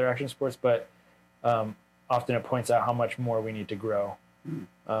and other action sports, but often it points out how much more we need to grow.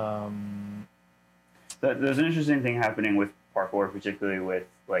 There's an interesting thing happening with parkour, particularly with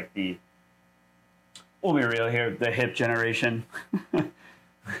like we'll be real here, the hip generation,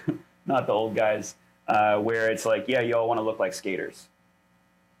 not the old guys, where it's like, yeah, y'all want to look like skaters.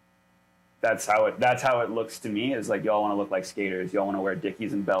 That's how it looks to me. Is like, y'all want to look like skaters. Y'all want to wear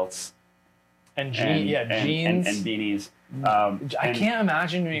Dickies and belts. And jeans and beanies. I can't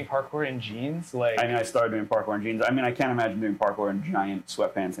imagine doing parkour in jeans. Like, I mean, I started doing parkour in jeans. I mean, I can't imagine doing parkour in giant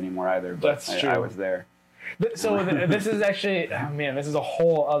sweatpants anymore either. But that's true. I was there. So this is actually, oh man, this is a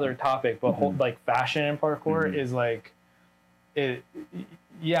whole other topic. But like fashion and parkour is like, it.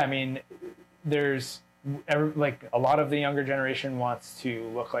 Yeah, I mean, there's like a lot of the younger generation wants to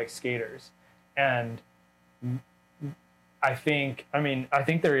look like skaters, and I think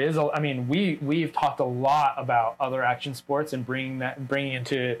there is we've talked a lot about other action sports and bringing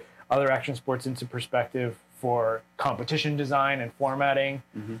into other action sports into perspective for competition design and formatting,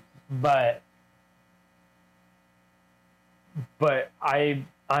 but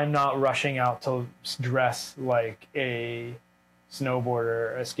I'm not rushing out to dress like a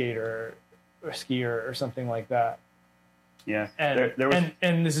snowboarder, a skater, or a skier, or something like that. Yeah,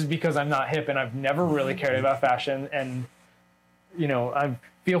 and this is because I'm not hip, and I've never really cared about fashion, and I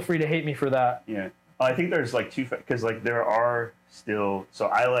feel free to hate me for that. Yeah. Well, I think there's like two, because like there are still, so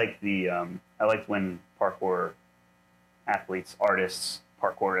I like I liked when parkour athletes, artists,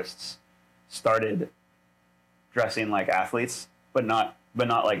 parkourists started dressing like athletes, but not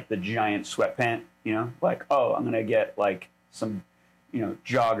like the giant sweatpant, like, oh, I'm going to get like some,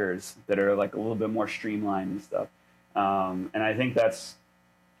 joggers that are like a little bit more streamlined and stuff. And I think that's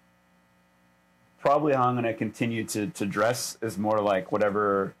probably how I'm going to continue to dress, is more like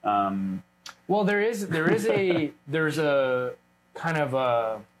whatever. Well, there's a kind of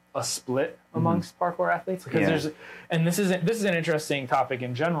a split amongst parkour athletes, because this is an interesting topic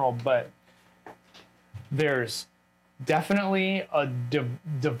in general, but there's definitely a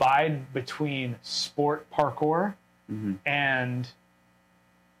divide between sport parkour and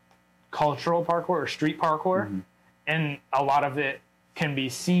cultural parkour or street parkour, and a lot of it can be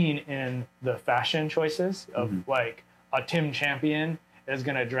seen in the fashion choices of like a Tim Champion is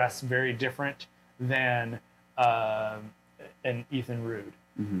going to dress very different than an Ethan Rude,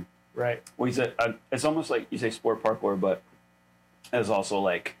 right? Well, you said it's almost like you say sport parkour, but it's also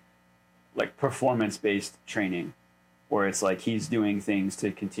like performance-based training, where it's like he's doing things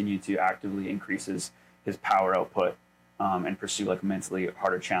to continue to actively increase his power output and pursue like mentally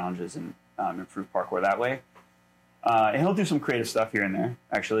harder challenges and improve parkour that way. And he'll do some creative stuff here and there.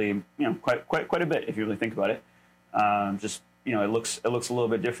 Actually, quite a bit if you really think about it. It looks a little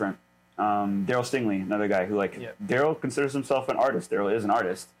bit different. Daryl Stingley, another guy who Daryl considers himself an artist. Daryl is an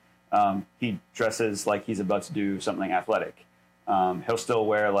artist. He dresses like he's about to do something athletic. He'll still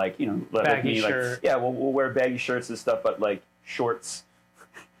wear baggy shirt. We'll wear baggy shirts and stuff, but like shorts,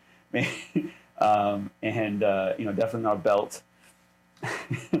 and definitely not a belt.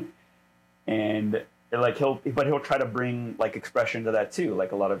 And he'll try to bring like expression to that too.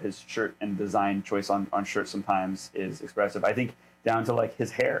 Like a lot of his shirt and design choice on shirts sometimes is expressive. I think down to like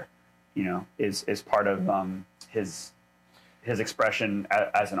his hair, is part of his expression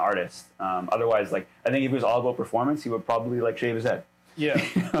as an artist. Otherwise, like I think if it was all about performance, he would probably like shave his head. Yeah,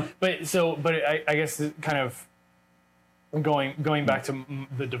 but I guess kind of going back to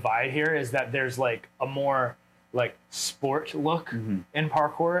the divide here is that there's like a more like sport look in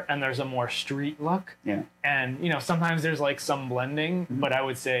parkour, and there's a more street look. Yeah, and sometimes there's like some blending, but I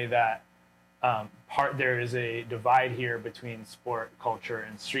would say that there is a divide here between sport culture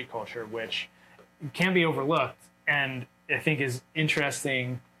and street culture, which can be overlooked, and I think is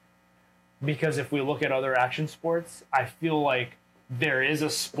interesting because if we look at other action sports, I feel like there is a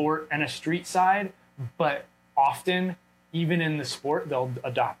sport and a street side, but often even in the sport they'll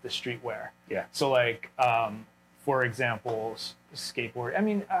adopt the streetwear. Yeah. So like for example, skateboard. I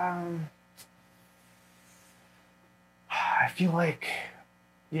mean, I feel like,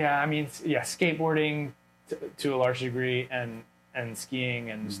 skateboarding to a large degree, and skiing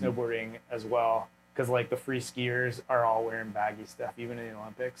and snowboarding as well. Because like the free skiers are all wearing baggy stuff, even in the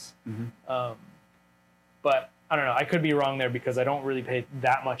Olympics. But I don't know. I could be wrong there because I don't really pay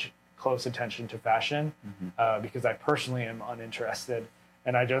that much close attention to fashion because I personally am uninterested,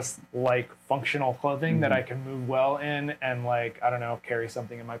 and I just like functional clothing that I can move well in and like, I don't know, carry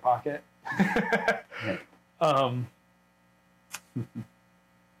something in my pocket.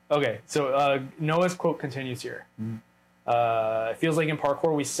 Okay, so Noah's quote continues here. It feels like in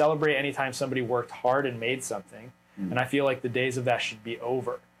parkour, we celebrate anytime somebody worked hard and made something. And I feel like the days of that should be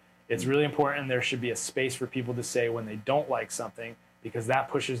over. It's really important there should be a space for people to say when they don't like something, because that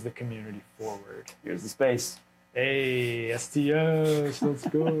pushes the community forward. Here's the space. Hey, STS, let's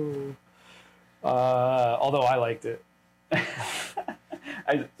go. Although I liked it.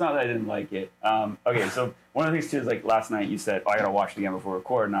 It's not that I didn't like it. Okay, so one of the things too is like last night you said, I gotta watch it again before we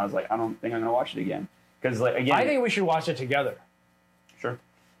record, and I was like, I don't think I'm gonna watch it again. Because like again, I think we should watch it together. Sure.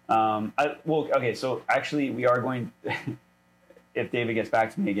 Okay, so actually we are going if David gets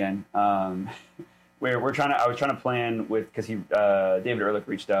back to me again, I was trying to plan with, because David Ehrlich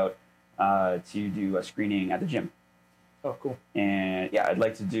reached out to do a screening at the gym. Oh, cool. And yeah, I'd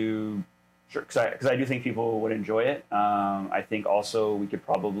like to do, sure, because I do think people would enjoy it. I think also we could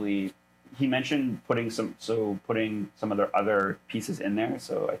probably, he mentioned putting some of the other pieces in there.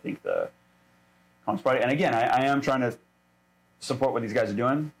 So I think the comps probably, and again, I am trying to support what these guys are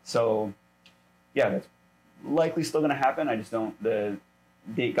doing. So yeah, that's likely still going to happen. I just don't, the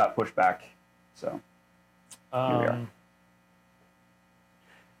date got pushed back. So here we are.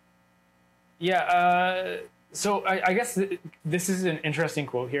 Yeah, so I guess this is an interesting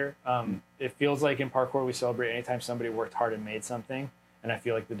quote here. It feels like in parkour we celebrate anytime somebody worked hard and made something, and I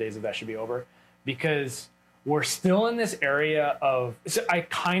feel like the days of that should be over, because we're still in this area of, so I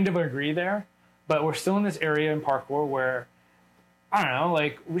kind of agree there, but we're still in this area in parkour where I don't know,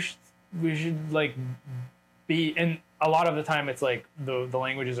 like we should like be, and a lot of the time it's like the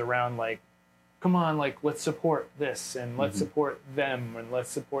language is around like, come on, like let's support this and let's support them and let's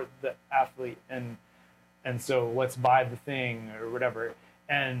support the athlete and so let's buy the thing or whatever.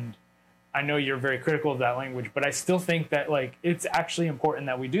 And I know you're very critical of that language, but I still think that like it's actually important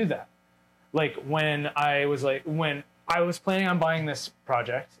that we do that. Like when I was planning on buying this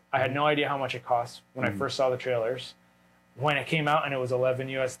project, I had no idea how much it cost when I first saw the trailers. When it came out and it was 11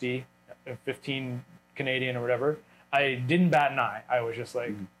 USD, 15 Canadian or whatever, I didn't bat an eye. I was just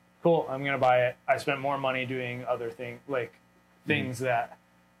like, cool, I'm going to buy it. I spent more money doing other things that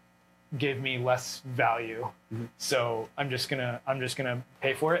gave me less value. So I'm just going to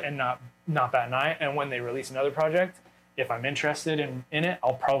pay for it and not bat an eye. And when they release another project, if I'm interested in it,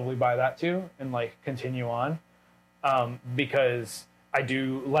 I'll probably buy that too and like continue on. Because I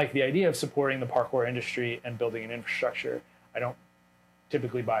do like the idea of supporting the parkour industry and building an infrastructure. I don't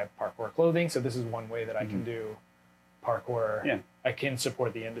typically buy parkour clothing, so this is one way that I can do parkour. Yeah. I can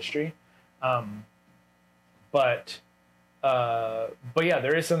support the industry. But yeah,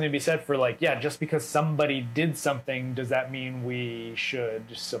 there is something to be said for like, yeah, just because somebody did something, does that mean we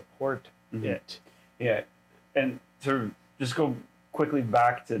should support it? Yeah. And to just go quickly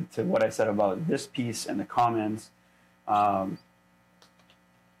back to what I said about this piece and the comments, happy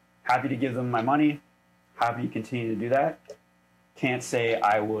to give them my money, happy to continue to do that. Can't say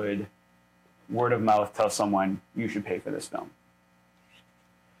I would word of mouth tell someone you should pay for this film.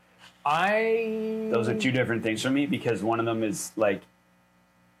 Those are two different things for me, because one of them is like,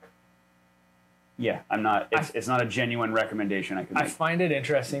 yeah, it's not a genuine recommendation I could make. I find it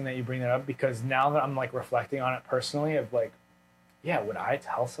interesting that you bring that up, because now that I'm like reflecting on it personally of like, yeah, would I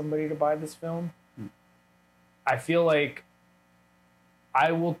tell somebody to buy this film? I feel like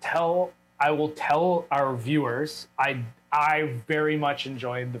I will tell our viewers, I very much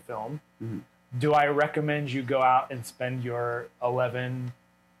enjoyed the film. Do I recommend you go out and spend your $11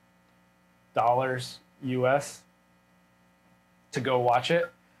 US to go watch it?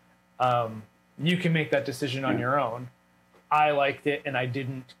 You can make that decision on your own. I liked it, and I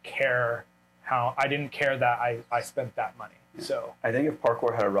didn't care that I spent that money. So I think if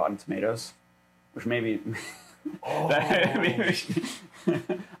Parkour had a Rotten Tomatoes, which maybe I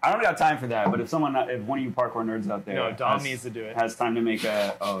don't got time for that, but if one of you parkour nerds out there, Dom needs to do it, has time to make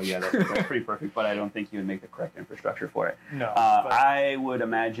that's pretty perfect, but I don't think he would make the correct infrastructure for it. No, I would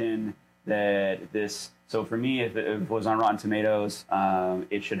imagine that this. So for me, if it was on Rotten Tomatoes,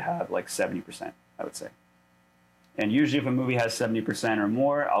 it should have like 70%, I would say. And usually, if a movie has 70% or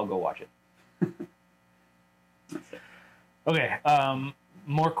more, I'll go watch it. Okay,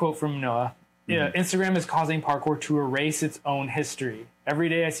 more quote from Noah. Yeah, Instagram is causing parkour to erase its own history. Every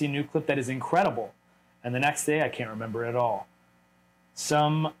day I see a new clip that is incredible, and the next day I can't remember it at all.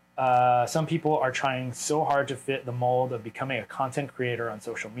 Some people are trying so hard to fit the mold of becoming a content creator on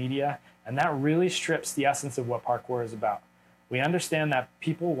social media, and that really strips the essence of what parkour is about. We understand that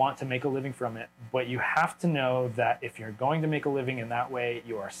people want to make a living from it, but you have to know that if you're going to make a living in that way,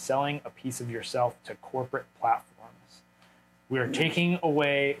 you are selling a piece of yourself to corporate platforms. We are taking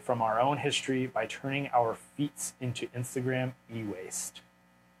away from our own history by turning our feats into Instagram e-waste.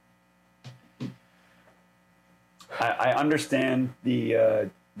 I understand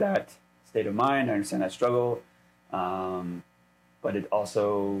that state of mind. I understand that struggle, but it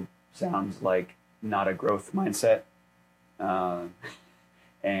also sounds like not a growth mindset. And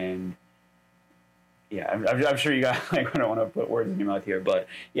yeah, I'm sure you got like, I don't want to put words in your mouth here, but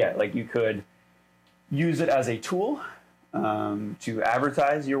yeah, like you could use it as a tool to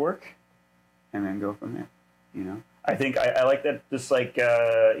advertise your work and then go from there. You know, I think I like that. Just like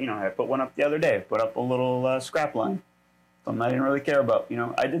I put one up the other day. Put up a little scrap line. Something I didn't really care about. You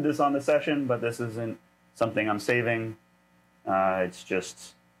know, I did this on the session, but this isn't something I'm saving. It's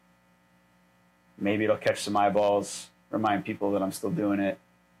just maybe it'll catch some eyeballs, remind people that I'm still doing it.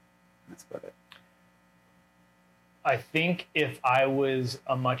 That's about it. I think if I was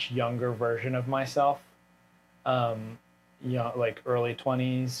a much younger version of myself, like early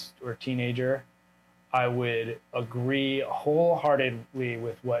 20s or teenager, I would agree wholeheartedly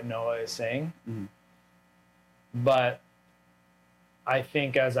with what Noah is saying. But I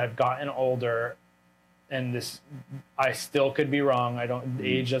think as I've gotten older, and I still could be wrong.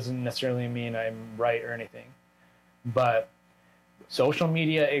 Age doesn't necessarily mean I'm right or anything, but social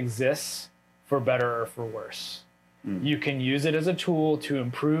media exists for better or for worse. You can use it as a tool to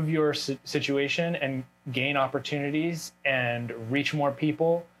improve your situation and gain opportunities and reach more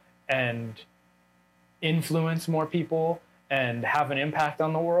people and influence more people and have an impact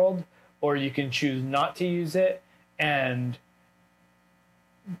on the world, or you can choose not to use it and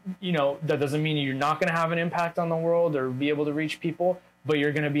that doesn't mean you're not going to have an impact on the world or be able to reach people, but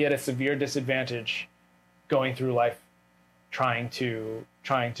you're going to be at a severe disadvantage going through life trying to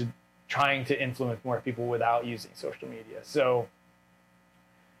influence more people without using social media. So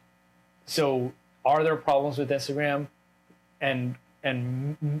are there problems with Instagram and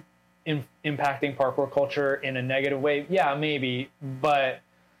impacting parkour culture in a negative way? Yeah, maybe, but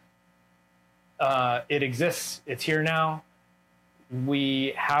it exists. It's here now.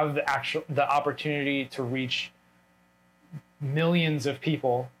 We have the opportunity to reach millions of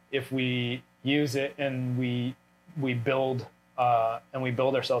people if we use it and we build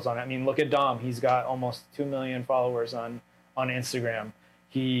ourselves on it. I mean, look at Dom. He's got almost 2 million followers on Instagram.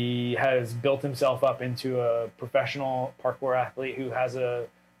 He has built himself up into a professional parkour athlete who has a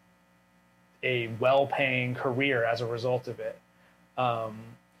well-paying career as a result of it.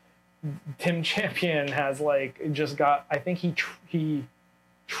 Tim Champion has just got, I think he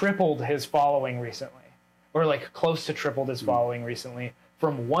tripled his following recently, or close to tripled his following recently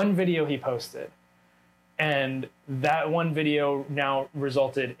from one video he posted. And that one video now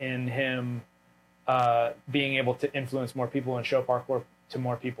resulted in him being able to influence more people and show parkour to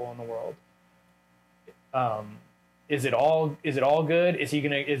more people in the world. Is it all good?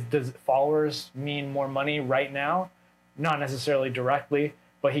 Does followers mean more money right now? Not necessarily directly,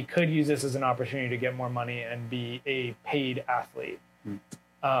 but he could use this as an opportunity to get more money and be a paid athlete.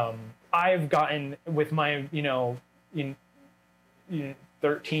 I've gotten, with my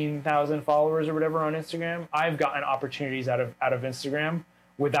 13,000 followers or whatever on Instagram, I've gotten opportunities out of Instagram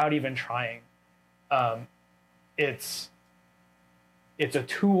without even trying. It's a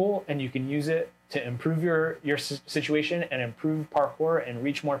tool, and you can use it to improve your situation and improve parkour and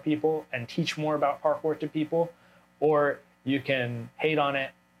reach more people and teach more about parkour to people, or you can hate on it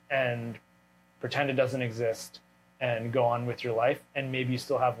and pretend it doesn't exist and go on with your life, and maybe you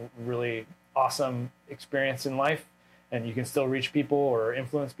still have really awesome experience in life and you can still reach people or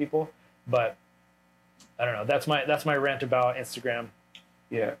influence people. But I don't know. That's my rant about Instagram.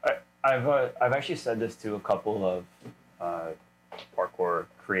 Yeah, I've actually said this to a couple of parkour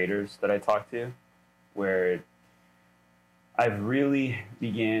creators that I talk to, where I've really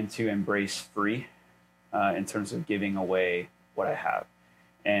began to embrace free in terms of giving away what I have.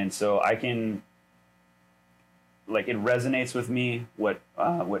 And so I can, it resonates with me what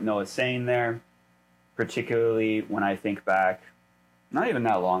Noah's saying there, particularly when I think back, not even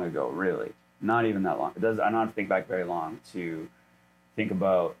that long ago, really, not even that long. I don't have to think back very long to think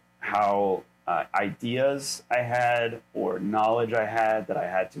about how ideas I had or knowledge I had that I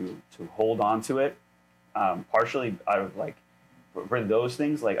had to hold on to it, partially out of for those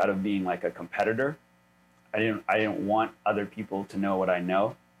things, out of being a competitor. I didn't want other people to know what I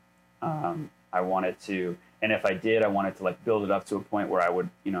know. I wanted to, and if I did, I wanted to build it up to a point where I would,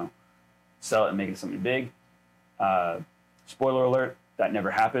 sell it and make it something big. Spoiler alert, that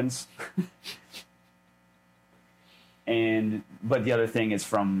never happens. But the other thing is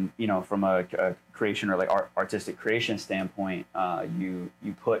from a creation or artistic creation standpoint, you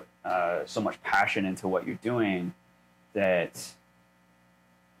put so much passion into what you're doing that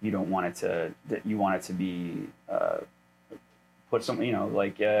you don't want it to, that you want it to be put something,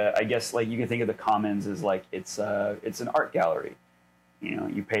 I guess you can think of the Commons as it's an art gallery.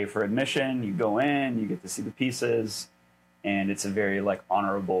 You pay for admission, you go in, you get to see the pieces, and it's a very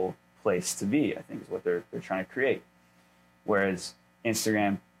honorable place to be, I think is what they're trying to create. Whereas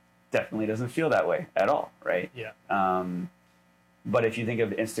Instagram definitely doesn't feel that way at all, right? Yeah. But if you think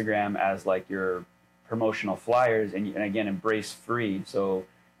of Instagram as your promotional flyers, and again, embrace free. So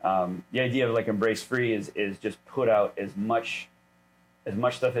the idea of embrace free is just put out as much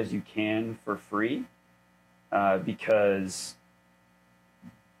stuff as you can for free, because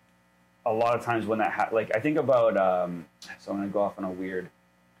a lot of times when that I think about so I'm going to go off on a weird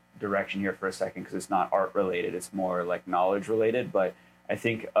direction here for a second because it's not art related, it's more knowledge related, but I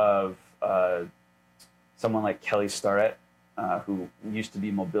think of someone like Kelly Starrett, who used to be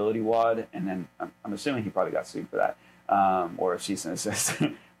Mobility Wad, and then I'm assuming he probably got sued for that, or a cease and desist.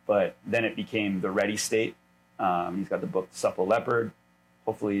 But then it became the Ready State. He's got the book Supple Leopard.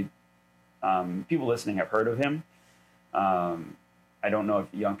 Hopefully people listening have heard of him. I don't know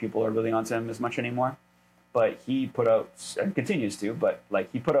if young people are really onto him as much anymore, but he put out, and continues to, but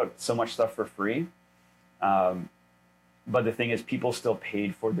he put out so much stuff for free. But the thing is, people still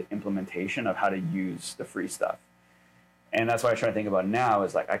paid for the implementation of how to use the free stuff. And that's what I try to think about now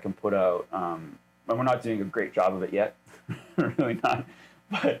is I can put out, and we're not doing a great job of it yet, really not,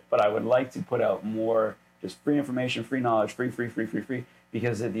 but I would like to put out more just free information, free knowledge, free,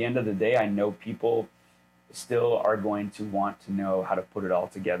 because at the end of the day, I know people, still are going to want to know how to put it all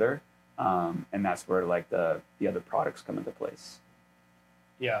together. And that's where like the other products come into place.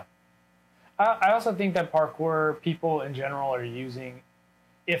 Yeah. I also think that parkour people in general are using,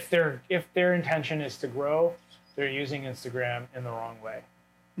 if their intention is to grow, they're using Instagram in the wrong way.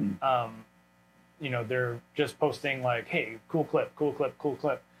 They're just posting like, hey, cool clip,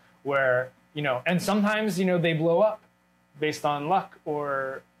 where, and sometimes, they blow up based on luck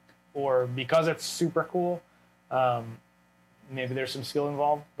or because it's super cool. Maybe there's some skill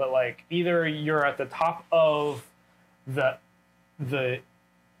involved, but like either you're at the top of the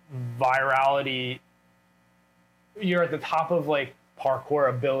virality, you're at the top of like parkour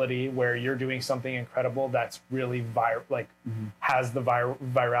ability where you're doing something incredible that's really has the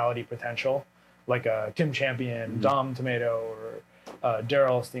virality potential, like a Tim Champion, Dom Tomato, or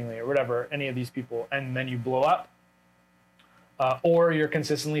Daryl Stingley, or whatever, any of these people, and then you blow up, or you're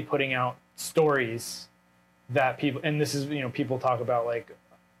consistently putting out stories that people, and this is, people talk about like,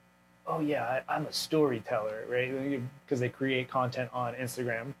 oh yeah, I'm a storyteller, right? Because they create content on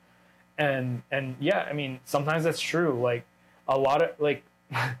Instagram, and yeah, I mean, sometimes that's true. Like a lot of like,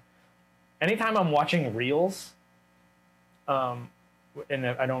 anytime I'm watching reels, and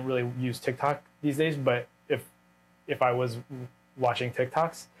I don't really use TikTok these days, but if I was watching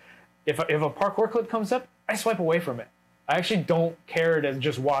TikToks, if a parkour clip comes up, I swipe away from it. I actually don't care to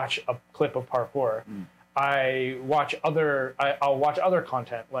just watch a clip of parkour. I'll watch other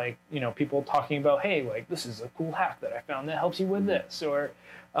content, like, people talking about, hey, like, this is a cool hack that I found that helps you with this, or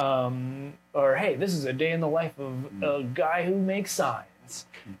hey, this is a day in the life of a guy who makes signs,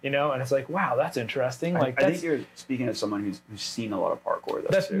 and it's like, wow, that's interesting. Like, I think you're speaking as someone who's seen a lot of parkour.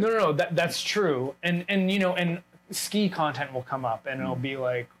 That's true. And ski content will come up and it'll be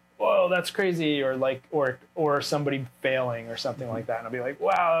like, whoa, that's crazy, or like, or somebody failing or something like that, and I'll be like,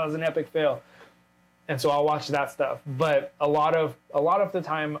 wow, that was an epic fail. And so I'll watch that stuff. But a lot of the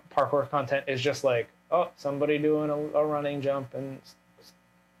time, parkour content is just like, oh, somebody doing a running jump and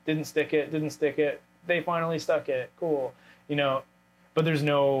didn't stick it. They finally stuck it. Cool. But there's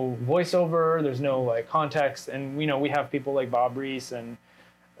no voiceover. There's no like context. And, we have people like Bob Reese and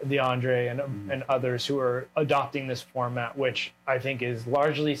DeAndre and others who are adopting this format, which I think is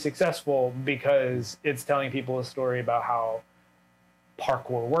largely successful because it's telling people a story about how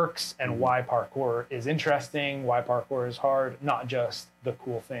parkour works and why parkour is interesting, why parkour is hard, not just the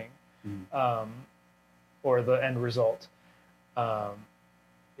cool thing, or the end result.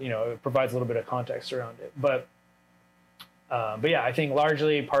 It provides a little bit of context around it. But yeah, I think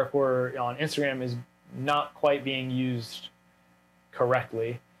largely parkour on Instagram is not quite being used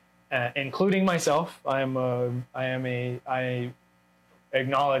correctly, including myself. I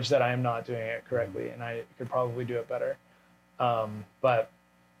acknowledge that I am not doing it correctly, and I could probably do it better. But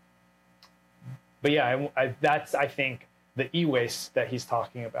yeah, that's, I think, the e-waste that he's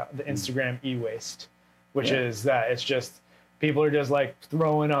talking about, the Instagram e-waste, which is that it's just, people are just like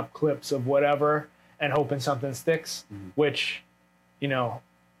throwing up clips of whatever and hoping something sticks, which,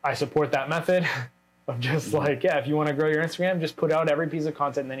 I support that method of just like, yeah, if you want to grow your Instagram, just put out every piece of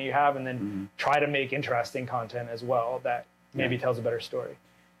content that you have, and then try to make interesting content as well that maybe tells a better story.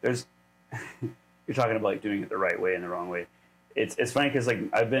 You're talking about like doing it the right way and the wrong way. It's funny because like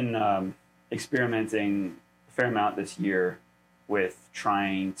I've been experimenting a fair amount this year with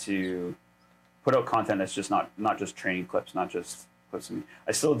trying to put out content that's just not just training clips, not just clips of me.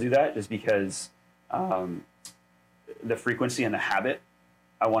 I still do that just because the frequency and the habit.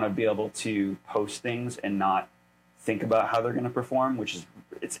 I want to be able to post things and not think about how they're going to perform, which is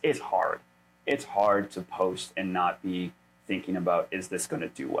it's hard. It's hard to post and not be thinking about, is this going to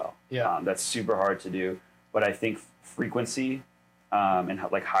do well? Yeah, that's super hard to do. But I think frequency and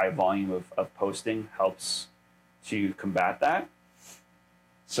like high volume of posting helps to combat that.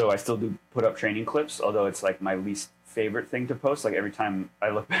 So I still do put up training clips, although it's like my least favorite thing to post. Like every time I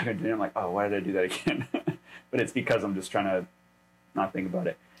look back at it, I'm like, oh, why did I do that again? But it's because I'm just trying to not think about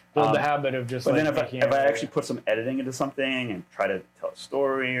it. Build the habit of just. But then if I actually put some editing into something and try to tell a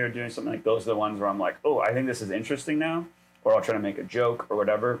story or doing something, like those are the ones where I'm like, oh, I think this is interesting now, or I'll try to make a joke or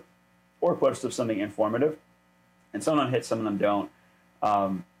whatever, or post up something informative. And some of them hit, some of them don't.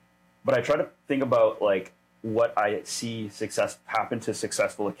 But I try to think about like what I see happen to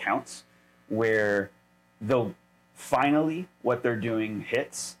successful accounts, where finally what they're doing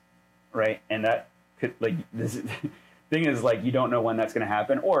hits, right? And that could, like, this thing is like, you don't know when that's going to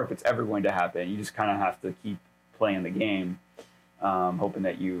happen or if it's ever going to happen. You just kind of have to keep playing the game, hoping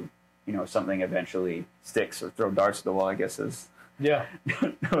that something eventually sticks, or throw darts at the wall, I guess is I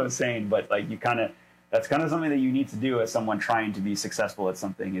was saying. But like, you kind of That's kind of something that you need to do as someone trying to be successful at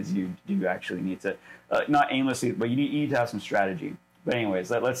something. Is you do actually need to not aimlessly, but you need to have some strategy. But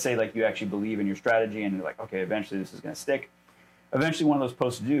anyways, let's say like you actually believe in your strategy and you're like, okay, eventually this is going to stick. Eventually, one of those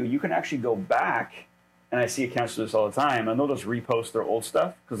posts do. You can actually go back, and I see accounts do this all the time, and they'll just repost their old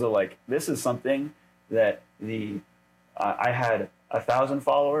stuff because they're like, this is something that I had 1,000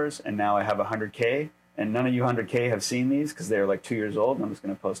 followers and now I have 100K, and none of you 100K have seen these because they're like 2 years old, and I'm just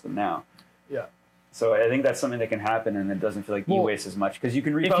going to post them now. Yeah. So I think that's something that can happen, and it doesn't feel like e-waste as much because you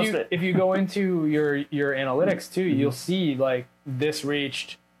can repost it. If you go into your analytics too, you'll see like this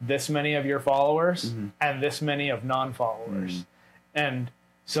reached this many of your followers and this many of non-followers, and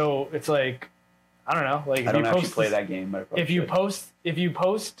so it's like, I don't know, like I don't actually play that game, but if you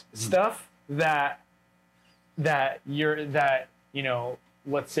post stuff that you know,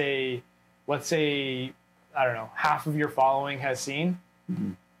 let's say I don't know, half of your following has seen.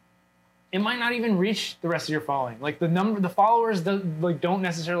 It might not even reach the rest of your following. Like the followers don't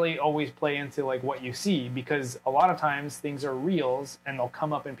necessarily always play into like what you see, because a lot of times things are reels and they'll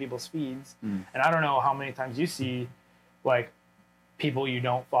come up in people's feeds. And I don't know how many times you see like people you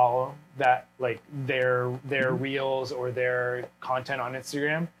don't follow that like their reels or their content on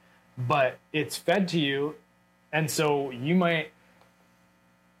Instagram, but it's fed to you, and so you might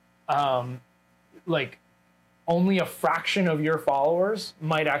like only a fraction of your followers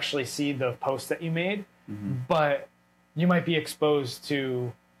might actually see the post that you made, but you might be exposed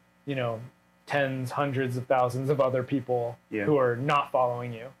to, you know, tens, hundreds of thousands of other people who are not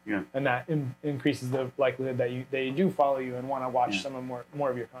following you. Yeah. And that increases the likelihood that they do follow you and want to watch some of more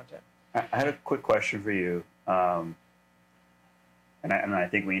of your content. I had a quick question for you. And I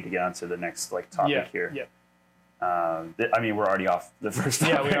think we need to get on to the next like topic here. Yeah. I mean, we're already off the first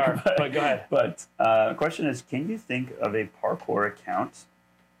topic. Yeah, we are, but go ahead. But the question is, can you think of a parkour account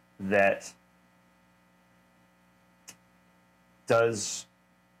that does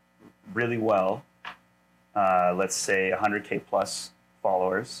really well, let's say 100K plus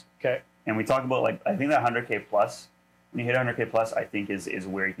followers? Okay. And we talk about, like, I think that 100K plus, when you hit 100K plus, I think is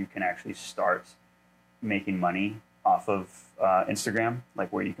where you can actually start making money off of Instagram,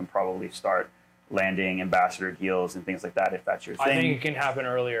 like where you can probably start landing ambassador deals and things like that, if that's your thing. I think it can happen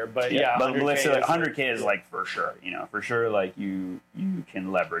earlier, but yeah. But let's say like 100K is like for sure, you know, for sure, like you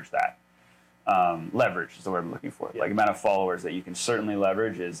can leverage that. Leverage is the word I'm looking for. Like amount of followers that you can certainly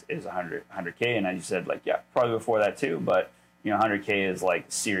leverage is 100K, and as you said, like, yeah, probably before that too, but you know, 100K is like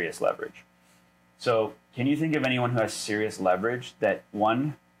serious leverage. So can you think of anyone who has serious leverage that,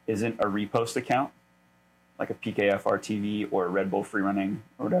 one, isn't a repost account, like a PKFR TV or a Red Bull free running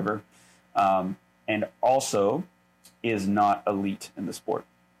or whatever, and also is not elite in the sport?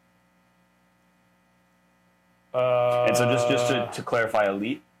 And so just to clarify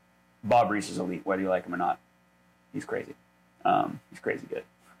elite, Bob Reese is elite, whether you like him or not. He's crazy. He's crazy good.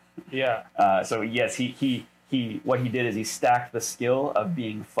 Yeah. So yes, he what he did is he stacked the skill of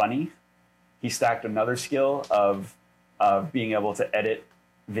being funny. He stacked another skill of being able to edit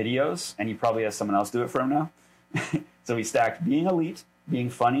videos, and he probably has someone else do it for him now. So he stacked being elite, being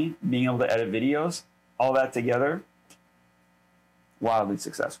funny, being able to edit videos, all that together, wildly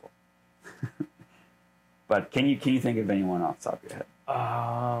successful. But can you think of anyone off the top of your head?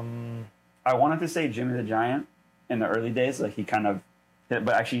 I wanted to say Jimmy the Giant in the early days, like he kind of, but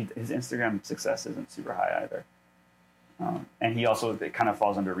actually his Instagram success isn't super high either. And he also, it kind of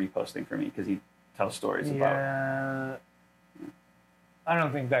falls under reposting for me because he tells stories about. Yeah, I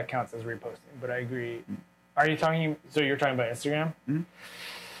don't think that counts as reposting, but I agree. Are you talking? So you're talking about Instagram? Mm-hmm.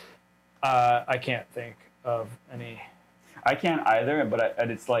 I can't think of any. I can't either, but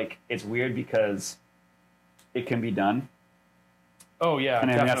it's like it's weird because it can be done. Oh yeah, and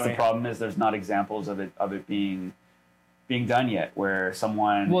I think that's the problem, is there's not examples of it being done yet, where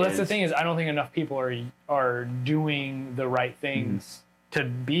someone. Well, that's the thing, is I don't think enough people are doing the right things to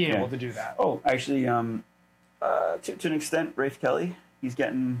be able to do that. Oh, actually, to an extent, Rafe Kelly, he's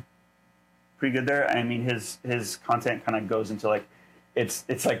getting pretty good there. I mean, his content kind of goes into like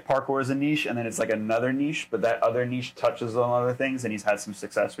it's like parkour is a niche, and then it's like another niche, but that other niche touches on other things, and he's had some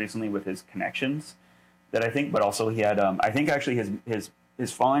success recently with his connections. That I think, but also he had, I think actually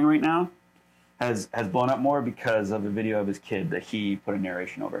his following right now has blown up more because of a video of his kid that he put a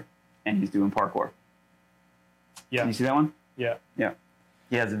narration over, and he's doing parkour. Yeah. Can you see that one? Yeah. Yeah.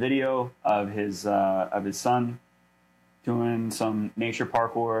 He has a video of his son doing some nature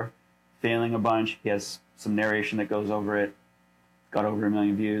parkour, failing a bunch. He has some narration that goes over it. Got over 1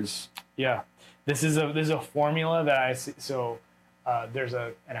 million views. Yeah. This is a formula that I see. So there's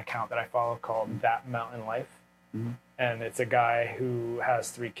an account that I follow called That Mountain Life. Mm-hmm. And it's a guy who has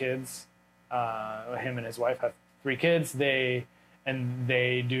 3 kids, him and his wife have 3 kids. They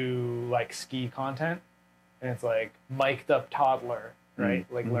do like ski content, and it's like mic'd up toddler, right?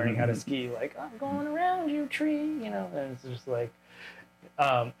 Like learning how to ski, like I'm going around you, tree, and it's just like,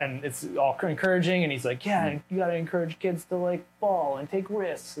 and it's all encouraging. And he's like, yeah, you got to encourage kids to like fall and take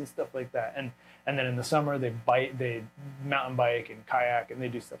risks and stuff like that. And then in the summer they mountain bike and kayak and they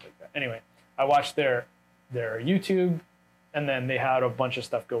do stuff like that. Anyway, I watched their YouTube, and then they had a bunch of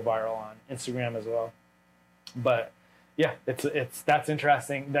stuff go viral on Instagram as well. But yeah, that's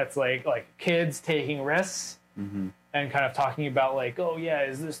interesting. That's like kids taking risks and kind of talking about like, oh yeah,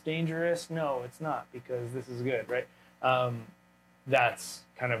 is this dangerous? No, it's not, because this is good, right? That's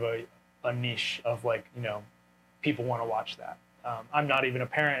kind of a niche of like, people want to watch that. I'm not even a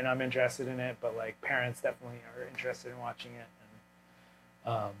parent and I'm interested in it, but like parents definitely are interested in watching it.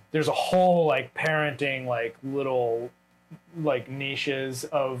 And there's a whole like parenting, like little like niches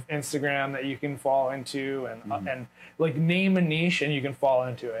of Instagram that you can fall into, and like name a niche and you can fall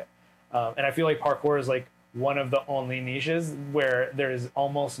into it. And I feel like parkour is like one of the only niches where there's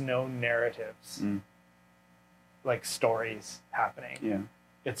almost no narratives, like stories happening. Yeah,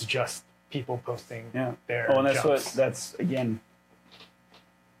 it's just people posting their and jumps. that's again,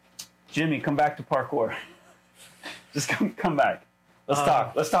 Jimmy, come back to parkour. Just come back.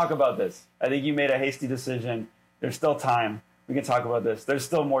 Let's talk about this. I think you made a hasty decision. There's still time. We can talk about this. There's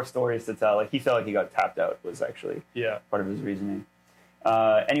still more stories to tell. Like, he felt like he got tapped out was actually part of his reasoning.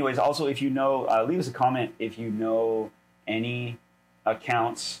 Anyways, also, if you know, leave us a comment if you know any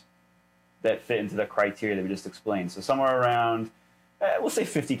accounts that fit into the criteria that we just explained. So somewhere around, we'll say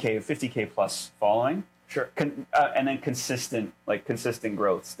 50K plus following. Sure. And then consistent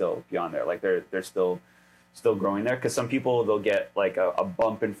growth still beyond there. Like they're still growing there, because some people, they'll get like a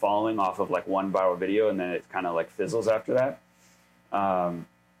bump in following off of like one viral video, and then it kind of like fizzles after that.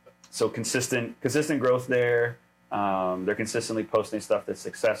 So consistent growth there. They're consistently posting stuff that's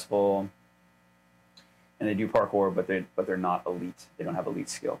successful, and they do parkour, but they're not elite. They don't have elite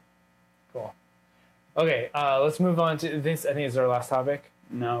skill. Cool. Okay, let's move on to this. I think it's our last topic.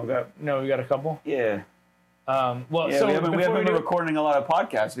 No, we got a couple. Yeah. So we haven't been recording a lot of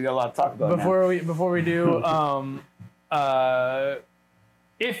podcasts. We got a lot to talk about before we do.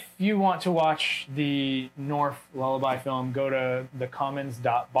 If you want to watch the Norf Lullaby film, go to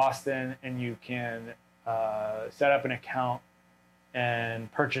thecommons.boston and you can set up an account and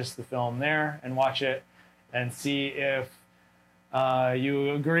purchase the film there and watch it and see if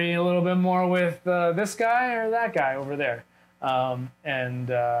you agree a little bit more with this guy or that guy over there. And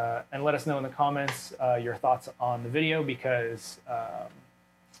let us know in the comments your thoughts on the video, because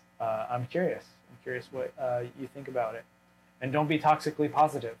I'm curious. I'm curious what you think about it. And don't be toxically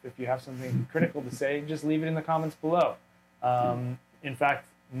positive. If you have something critical to say, just leave it in the comments below. In fact,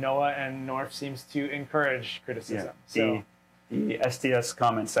 Noah and Norf seems to encourage criticism. Yeah. The STS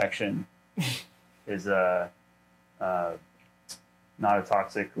comment section is not a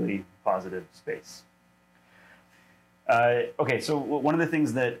toxically positive space. Okay, so one of the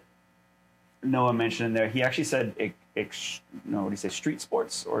things that Noah mentioned in there, he actually said, what did he say? Street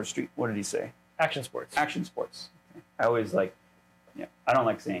sports or what did he say? Action sports. Action sports. Okay. I always I don't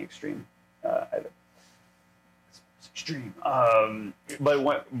like saying extreme either. It's extreme. But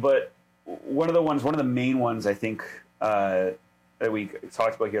one of the main ones I think that we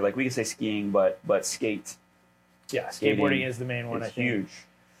talked about here, like we could say skiing, but skate. Yeah, skateboarding is the main one. I think huge.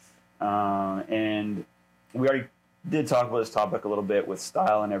 And we already did talk about this topic a little bit with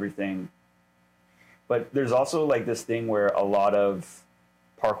style and everything, but there's also like this thing where a lot of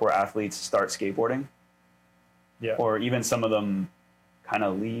parkour athletes start skateboarding, or even some of them kind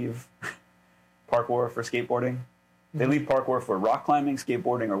of leave parkour for skateboarding. They leave parkour for rock climbing,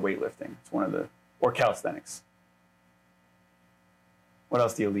 skateboarding, or weightlifting. It's or calisthenics. What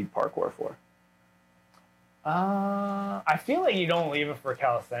else do you leave parkour for? I feel like you don't leave it for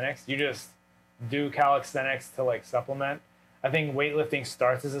calisthenics. You just do calisthenics to like supplement. I think weightlifting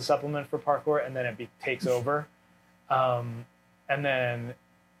starts as a supplement for parkour, and then it takes over. And then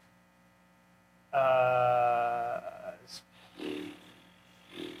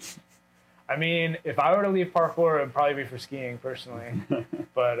I mean, if I were to leave parkour, it would probably be for skiing personally,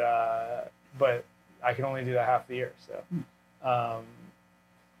 but I can only do that half the year, so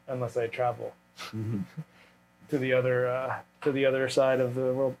unless I travel to the other side of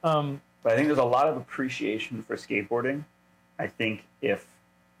the world. But I think there's a lot of appreciation for skateboarding. I think if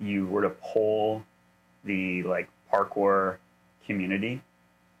you were to poll the like parkour community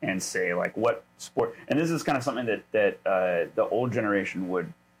and say like what sport, and this is kind of something that the old generation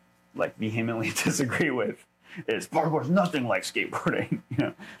would like vehemently disagree with. is parkour is nothing like skateboarding.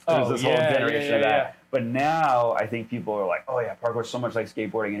 There's this whole yeah, generation of that. yeah. But now I think people are like, oh yeah, parkour is so much like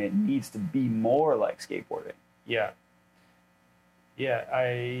skateboarding, and it needs to be more like skateboarding. Yeah. Yeah,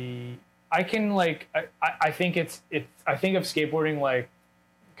 I can like I think it's I think of skateboarding like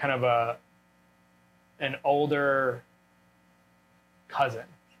kind of an older cousin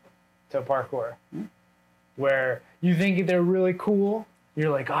to parkour, where you think they're really cool.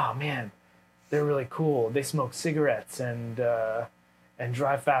 You're like, oh man, they're really cool. They smoke cigarettes and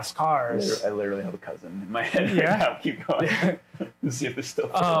drive fast cars. I literally have a cousin in my head. Yeah, right now. Keep going. Let's see if this still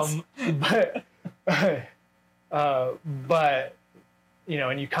fits. But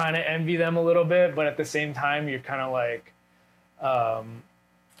and you kind of envy them a little bit, but at the same time, you're kind of like,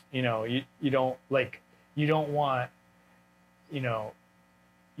 you don't want, you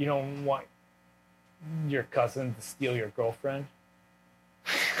don't want your cousin to steal your girlfriend.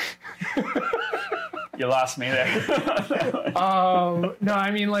 You lost me there. No,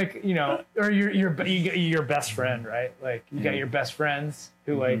 I mean like, or your best friend, right? Like you got your best friends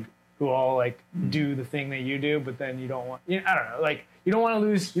who like, who all like do the thing that you do, but then you don't want, I don't know, like you don't want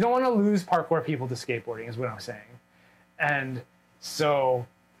to lose parkour people to skateboarding is what I'm saying. And so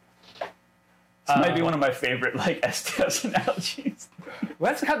this might be one of my favorite like STS analogies.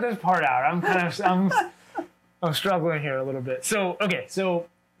 Let's cut this part out. I'm struggling here a little bit. So, okay. So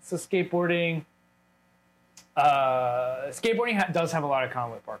skateboarding, does have a lot of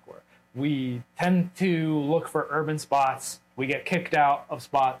common with parkour. We tend to look for urban spots. We get kicked out of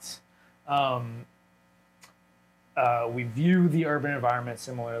spots. We view the urban environment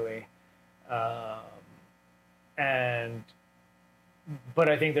similarly. But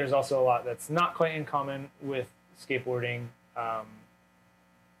I think there's also a lot that's not quite in common with skateboarding.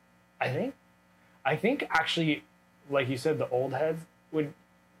 I think actually, like you said, the old heads would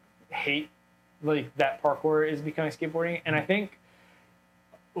hate like that parkour is becoming skateboarding, and I think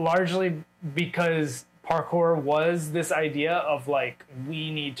largely because parkour was this idea of like we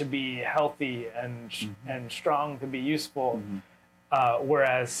need to be healthy and strong to be useful,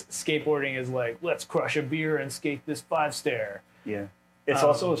 whereas skateboarding is like let's crush a beer and skate this 5-stair. Yeah, it's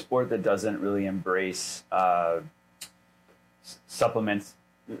also a sport that doesn't really embrace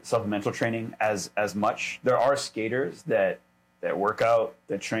supplemental training as much. There are skaters that work out,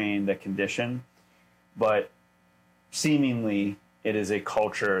 that train, that condition, but seemingly it is a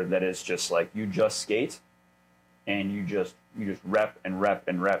culture that is just like you just skate and you just rep and rep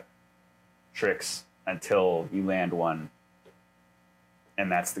and rep tricks until you land one,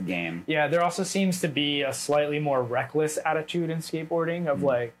 and that's the game. Yeah, there also seems to be a slightly more reckless attitude in skateboarding of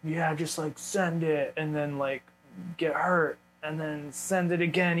like, yeah, just like send it and then like get hurt and then send it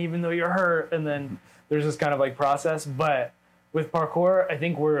again even though you're hurt, and then there's this kind of like process. But with parkour, I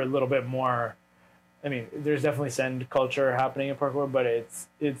think we're a little bit more, I mean, there's definitely send culture happening in parkour, but it's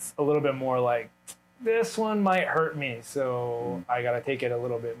a little bit more like this one might hurt me, so I got to take it a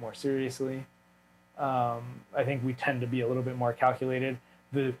little bit more seriously. I think we tend to be a little bit more calculated.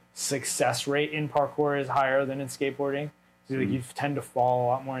 The success rate in parkour is higher than in skateboarding. So like you tend to fall a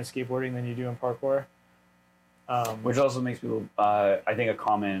lot more in skateboarding than you do in parkour. Which also makes people, I think, a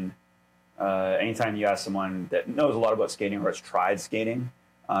common, anytime you ask someone that knows a lot about skating or has tried skating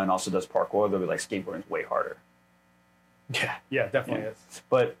and also does parkour, they'll be like, skateboarding is way harder. Yeah, definitely is.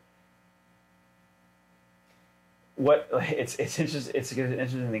 But it's interesting. It's an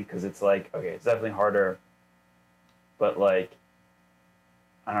interesting thing because it's like, okay, it's definitely harder, but like,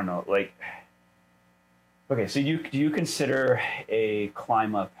 I don't know, like, okay, so do you consider a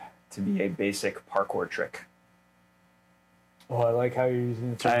climb up to be a basic parkour trick? Oh, I like how you're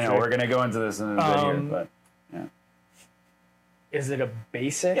using the term I know, trick. we're going to go into this in a bit here, but yeah. Is it a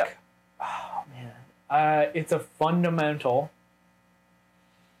basic? Yep. Oh, man. It's a fundamental.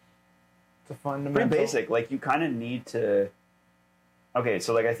 It's a fundamental. Pretty basic. Like, you kind of need to... Okay,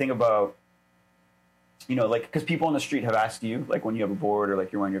 so, like, I think about, like, because people on the street have asked you, like, when you have a board or,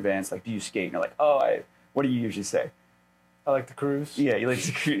 like, you're wearing your Vans, like, do you skate? And you're like, what do you usually say? I like to cruise. Yeah, you like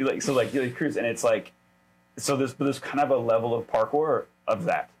to cruise. You like to cruise. And it's like, so there's kind of a level of parkour of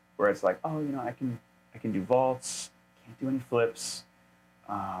that, where it's like, I can do vaults, can't do any flips.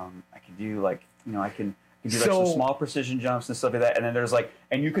 I can do like, I can do like some small precision jumps and stuff like that. And then there's like,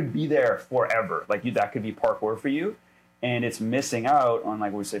 and you could be there forever. Like that could be parkour for you. And it's missing out on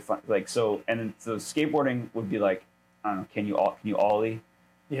like what we say, fun, like, so, and then so skateboarding would be like, I don't know, can you ollie?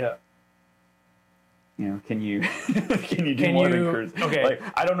 Yeah. Can you do more than cruise? Okay. Like,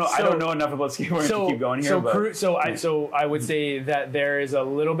 I don't know. I don't know enough about skateboarding to keep going here. So I would say that there is a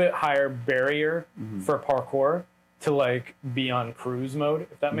little bit higher barrier for parkour to like be on cruise mode,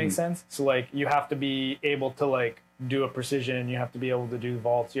 if that makes sense. So like you have to be able to like do a precision, you have to be able to do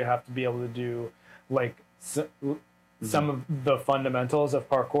vaults, you have to be able to do like some of the fundamentals of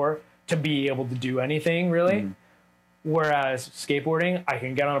parkour to be able to do anything really. Whereas skateboarding, I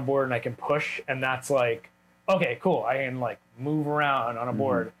can get on a board and I can push, and that's like, okay, cool, I can like move around on a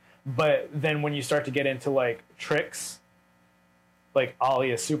board. But then when you start to get into like tricks, like ollie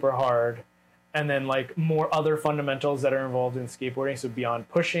is super hard, and then like more other fundamentals that are involved in skateboarding. So beyond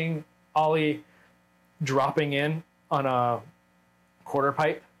pushing, ollie, dropping in on a quarter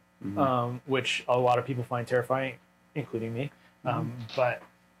pipe, which a lot of people find terrifying, including me. But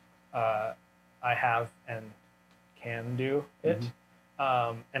I have and can do it.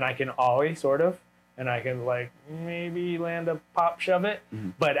 And I can ollie sort of, and I can like maybe land a pop shove it.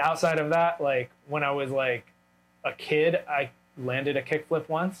 But outside of that, like when I was like a kid, I landed a kickflip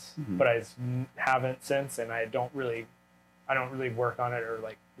once, but I haven't since, and I don't really work on it, or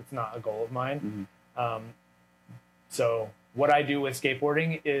like it's not a goal of mine. So what I do with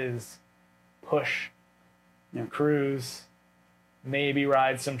skateboarding is push, cruise, maybe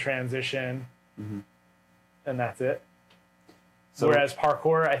ride some transition, and that's it. So, whereas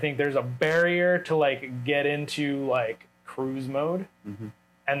parkour, I think there's a barrier to like get into like cruise mode,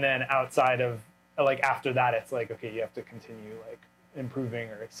 and then outside of like after that, it's like, okay, you have to continue like improving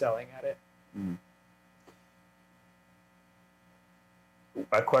or excelling at it.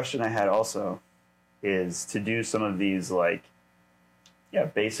 A question I had also is to do some of these like,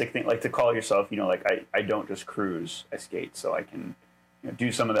 basic things, like to call yourself, like I don't just cruise, I skate, so I can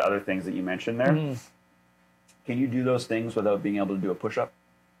do some of the other things that you mentioned there. Can you do those things without being able to do a push-up?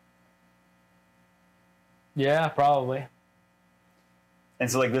 Yeah, probably. And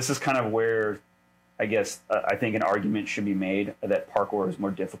so like this is kind of where I guess I think an argument should be made that parkour is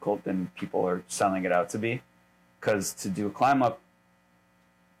more difficult than people are selling it out to be. Because to do a climb up,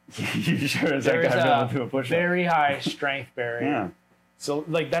 you sure as heck gotta be able to do a push-up. Very high strength barrier. Yeah. So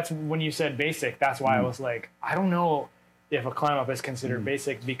like that's when you said basic, that's why I was like, I don't know if a climb up is considered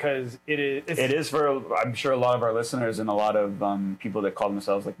basic, because it is for, I'm sure, a lot of our listeners and a lot of people that call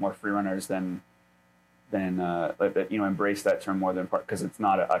themselves like more free runners than embrace that term more than part, because it's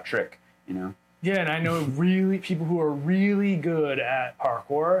not a trick, Yeah, and I know really people who are really good at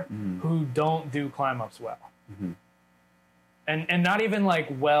parkour who don't do climb ups well, and not even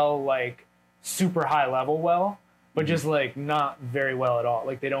like super high level well, but just like not very well at all.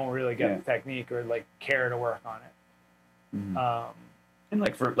 Like they don't really get the technique or like care to work on it.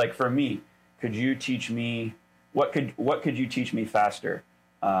 And for me, could you teach me what could you teach me faster,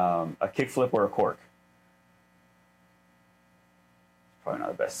 a kickflip or a cork? Probably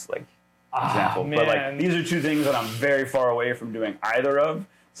not the best example, but like these are two things that I'm very far away from doing either of.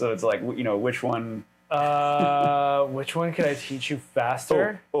 So it's like, which one? Which one could I teach you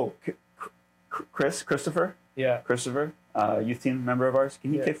faster? Christopher. Yeah, Christopher, youth team member of ours.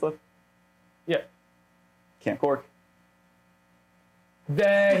 Can he kickflip? Yeah. Can't cork.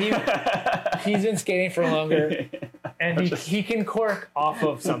 He's been skating for longer, and he can cork off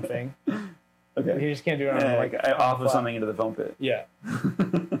of something. Okay. He just can't do it on off of something into the foam pit. Yeah.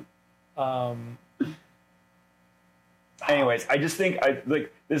 Anyways, I just think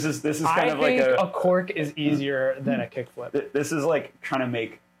this is kind of like a cork is easier than a kickflip. This is like trying to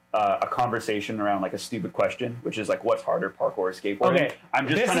make a conversation around like a stupid question, which is like, what's harder, parkour or skateboarding? Okay, I'm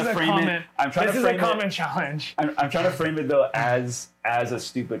just trying to frame it. This is a common challenge. I'm trying to frame it though as a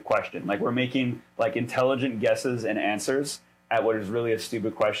stupid question. Like we're making like intelligent guesses and answers at what is really a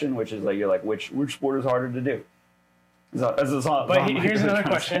stupid question, which is like you're like, which sport is harder to do? Here's another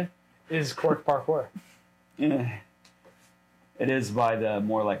question: is cork parkour? Yeah. It is by the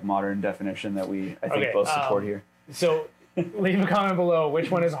more like modern definition that I think both support here. So leave a comment below.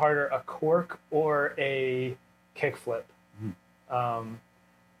 Which one is harder, a cork or a kickflip?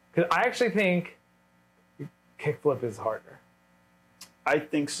 Because I actually think kickflip is harder. I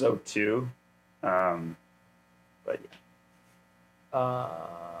think so too. But yeah.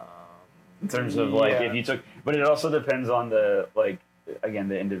 In terms of like if you took, but it also depends on the again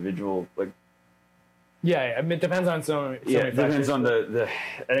the individual Yeah, I mean, it depends on so many it depends on the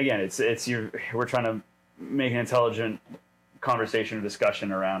and again we're trying to make an intelligent conversation or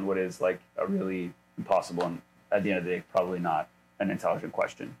discussion around what is like a really impossible and at the end of the day probably not an intelligent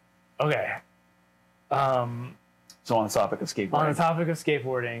question. Okay. So on the topic of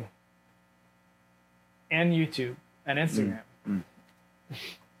skateboarding. And YouTube and Instagram.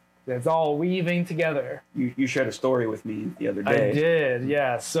 It's all weaving together. You shared a story with me the other day. I did,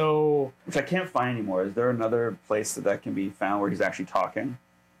 yeah. So, which I can't find anymore. Is there another place that can be found where he's actually talking?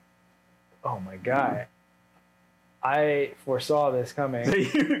 Oh my God. I foresaw this coming. So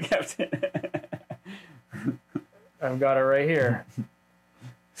you kept it. I've got it right here.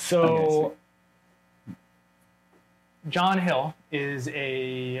 So, John Hill is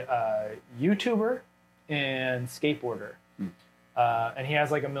a YouTuber and skateboarder, and he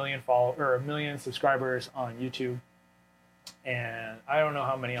has like 1 million subscribers on YouTube, and I don't know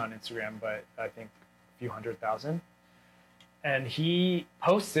how many on Instagram, but I think a few 100,000. And he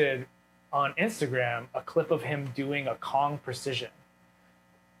posted on Instagram a clip of him doing a Kong Precision,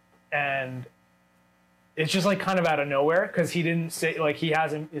 and it's just like kind of out of nowhere because he didn't say, like, he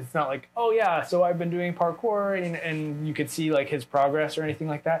hasn't, it's not like, oh yeah, so I've been doing parkour, and you could see like his progress or anything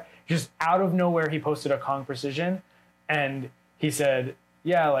like that. Just out of nowhere he posted a Kong Precision, and he said,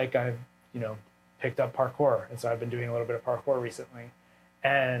 yeah, like I've picked up parkour, and so I've been doing a little bit of parkour recently.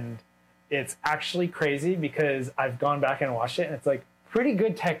 And it's actually crazy because I've gone back and watched it, and it's like pretty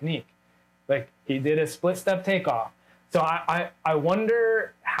good technique. Like, he did a split step takeoff. So I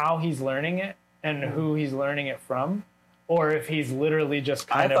wonder how he's learning it and who he's learning it from, or if he's literally just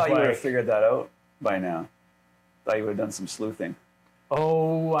kind of like... I thought you would have figured that out by now. Thought you would have done some sleuthing.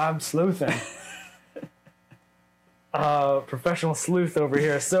 Oh, I'm sleuthing. Professional sleuth over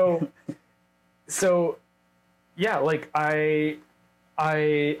here. So yeah, like I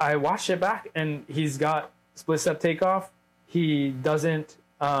watched it back, and he's got split step takeoff. He doesn't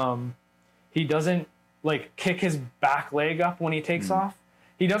like kick his back leg up when he takes off.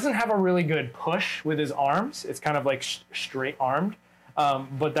 He doesn't have a really good push with his arms. It's kind of like straight armed,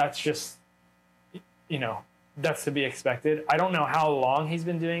 but that's just, that's to be expected. I don't know how long he's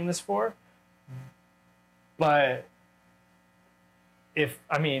been doing this for, but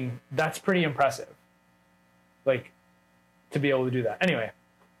that's pretty impressive. Like, to be able to do that. Anyway,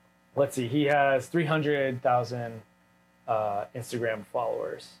 let's see. He has 300,000 Instagram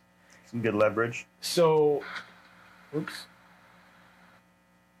followers. Some good leverage. So, oops.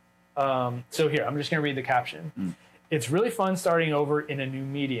 So here, I'm just going to read the caption. It's really fun starting over in a new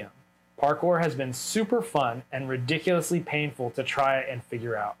medium. Parkour has been super fun and ridiculously painful to try and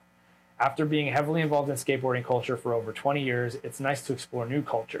figure out. After being heavily involved in skateboarding culture for over 20 years, it's nice to explore new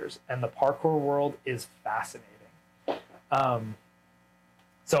cultures, and the parkour world is fascinating.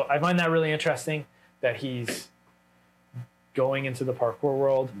 So I find that really interesting that he's going into the parkour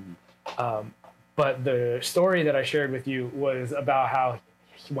world. But the story that I shared with you was about how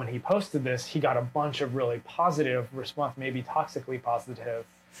when he posted this, he got a bunch of really positive response, maybe toxically positive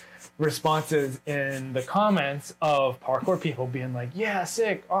responses in the comments of parkour people being like, yeah,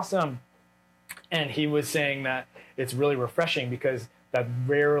 sick, awesome. And he was saying that it's really refreshing because that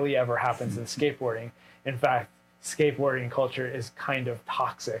rarely ever happens in skateboarding. In fact, skateboarding culture is kind of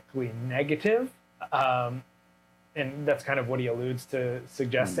toxically negative. And that's kind of what he alludes to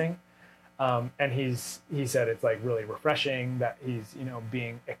suggesting. And he said it's like really refreshing that he's,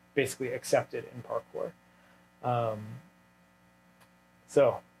 being basically accepted in parkour.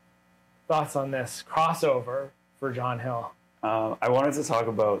 So thoughts on this crossover for John Hill? I wanted to talk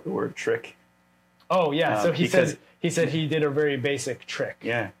about the word trick. Oh yeah. So he said he did a very basic trick.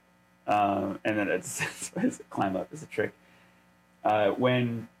 Yeah. And then it's climb up is a trick.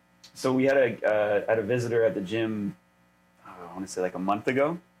 So we had a visitor at the gym, I want to say like a month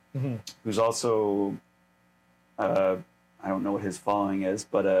ago, who's also, I don't know what his following is,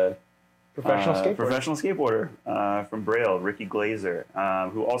 but professional skateboarder from Braille, Ricky Glazer,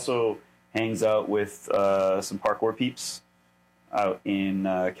 who also hangs out with some parkour peeps out in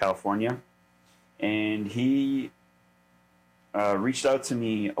California. And he reached out to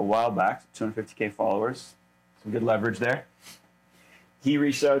me a while back, 250K followers, some good leverage there. He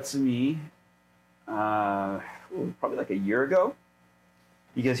reached out to me probably like a year ago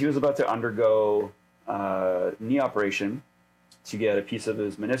because he was about to undergo knee operation to get a piece of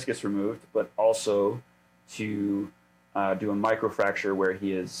his meniscus removed, but also to do a microfracture where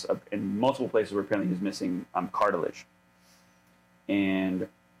he is in multiple places where apparently he's missing cartilage. And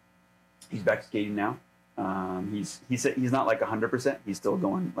he's back skating now. He said he's not like 100%. He's still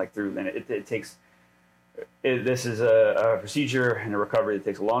going like through, and it takes. This is a procedure and a recovery that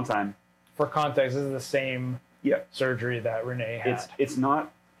takes a long time. For context, this is the same surgery that Renee had. It's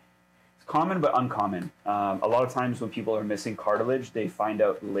common but uncommon. A lot of times when people are missing cartilage, they find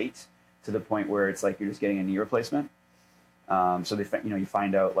out late to the point where it's like you're just getting a knee replacement. So you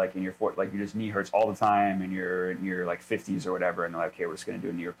find out like in your like your just knee hurts all the time and you're in your like 50s or whatever, and they're like, okay, we're just going to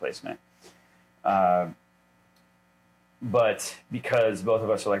do a knee replacement. But because both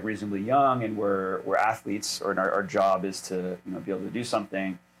of us are like reasonably young and we're athletes, or our job is to be able to do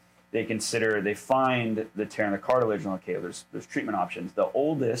something, they find the tear in the cartilage and okay, there's treatment options. The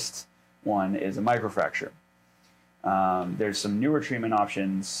oldest one is a microfracture. There's some newer treatment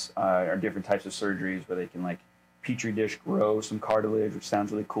options, or different types of surgeries where they can like petri dish grow some cartilage, which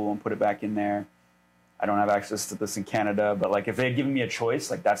sounds really cool, and put it back in there. I don't have access to this in Canada, but like if they had given me a choice,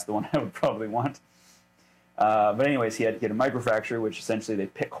 like that's the one I would probably want. But anyways, he had a microfracture, which essentially they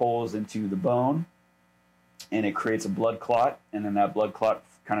pick holes into the bone, and it creates a blood clot, and then that blood clot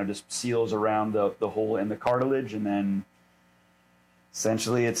kind of just seals around the hole in the cartilage, and then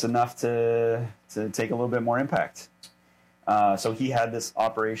essentially it's enough to take a little bit more impact. So he had this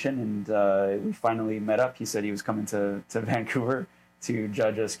operation, and we finally met up. He said he was coming to Vancouver to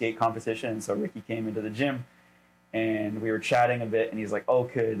judge a skate competition, and so Ricky came into the gym, and we were chatting a bit, and he's like, oh,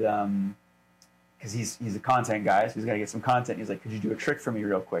 could, because he's a content guy, so he's got to get some content. He's like, could you do a trick for me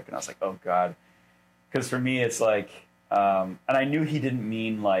real quick? And I was like, oh, God. Because for me, it's like, and I knew he didn't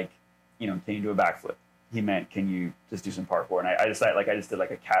mean like, can you do a backflip? He meant, can you just do some parkour? And I decided, I just did like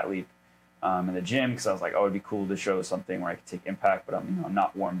a cat leap in the gym, because I was like, oh, it'd be cool to show something where I could take impact, but I'm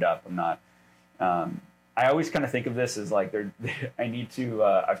not warmed up. I'm not. I always kind of think of this as like I need to.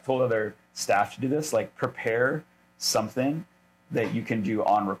 I've told other staff to do this, like prepare something that you can do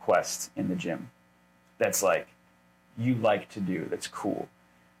on request in the gym. That's like you like to do. That's cool.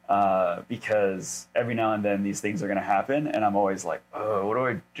 Because every now and then these things are going to happen, and I'm always like, oh, what do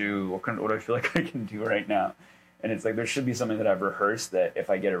I do? What do I feel like I can do right now? And it's like there should be something that I've rehearsed that if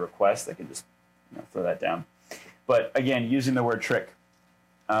I get a request, I can just throw that down. But again, using the word trick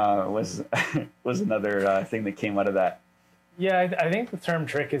was another thing that came out of that. Yeah, I think the term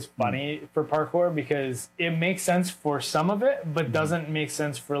trick is funny for parkour because it makes sense for some of it, but doesn't make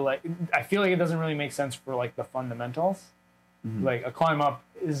sense for like, I feel like it doesn't really make sense for like the fundamentals. Like a climb up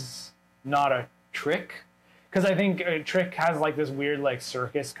is not a trick, because I think a trick has like this weird like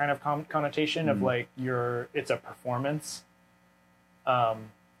circus kind of connotation of like it's a performance, or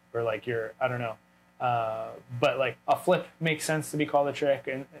like I don't know, but like a flip makes sense to be called a trick,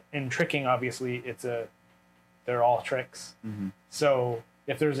 and in tricking obviously they're all tricks. So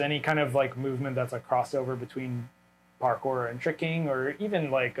if there's any kind of like movement that's a crossover between parkour and tricking, or even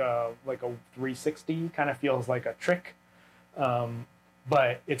like a 360 kind of feels like a trick.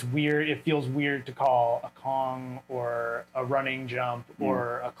 But it's weird. It feels weird to call a Kong or a running jump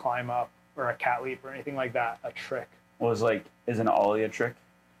or a climb up or a cat leap or anything like that a trick. Well, it's like, is an ollie a trick?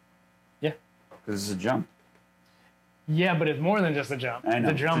 Yeah. Because it's a jump. Yeah, but it's more than just a jump. I know,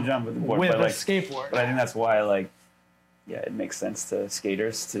 it's a jump with the board, with a skateboard. But I think that's why, it makes sense to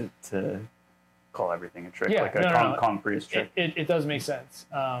skaters to call everything a trick. Yeah, like a Kong Prius trick. It does make sense.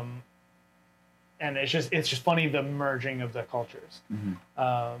 And it's just funny, the merging of the cultures.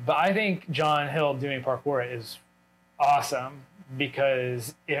 But I think John Hill doing parkour is awesome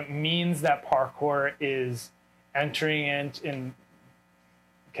because it means that parkour is entering in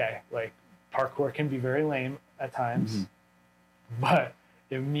like parkour can be very lame at times, but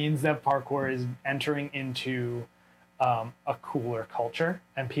it means that parkour is entering into a cooler culture,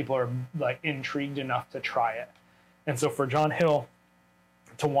 and people are like intrigued enough to try it. And so for John Hill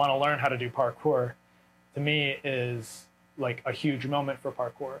to want to learn how to do parkour, to me, is like a huge moment for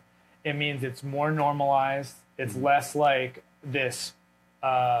parkour. It means it's more normalized. It's less like this.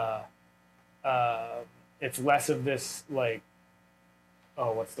 It's less of this like.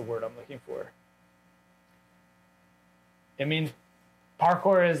 Oh, what's the word I'm looking for? It means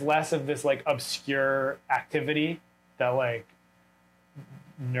parkour is less of this like obscure activity that like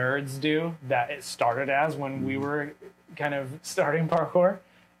nerds do, that it started as when we were kind of starting parkour.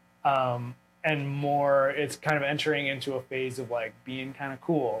 And more, it's kind of entering into a phase of like being kind of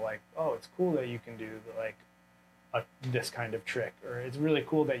cool. Like, oh, it's cool that you can do like this kind of trick, or it's really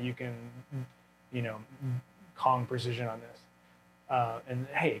cool that you can, Kong precision on this. And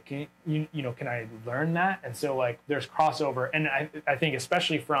hey, can I learn that? And so like there's crossover, and I think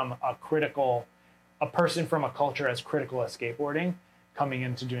especially from a person from a culture as critical as skateboarding coming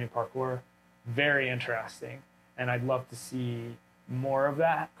into doing parkour, very interesting. And I'd love to see more of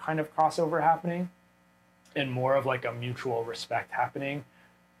that kind of crossover happening, and more of like a mutual respect happening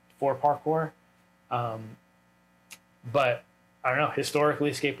for parkour. But I don't know, historically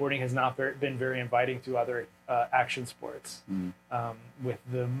skateboarding has not been very inviting to other action sports, with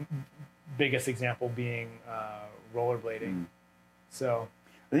the biggest example being rollerblading. So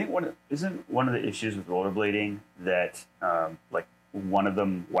I think isn't one of the issues with rollerblading that like one of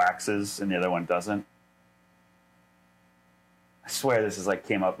them waxes and the other one doesn't? I swear this is like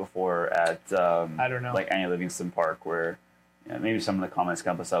came up before at I don't know, like Annie Livingston Park, where maybe some of the comments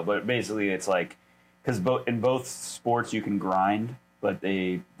come us out, but basically it's like, because in both sports you can grind, but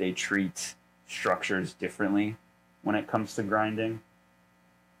they treat structures differently when it comes to grinding.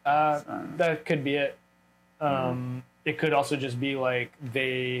 That could be it. It could also just be like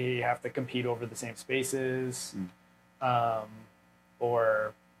they have to compete over the same spaces,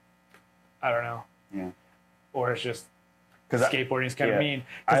 or I don't know. Yeah. Or it's just skateboarding is kind of mean.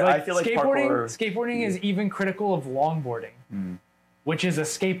 I feel like skateboarding is even critical of longboarding, which is a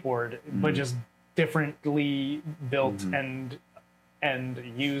skateboard, but just differently built and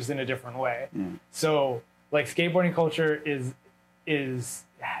used in a different way. So like skateboarding culture is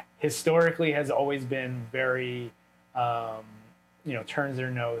historically has always been very turns their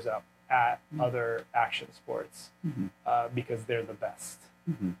nose up at other action sports because they're the best.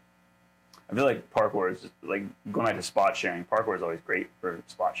 I feel like parkour is just, like going back to spot sharing. Parkour is always great for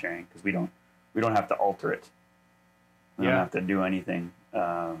spot sharing because we don't have to alter it. We don't have to do anything.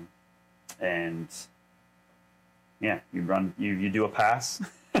 And yeah, you do a pass,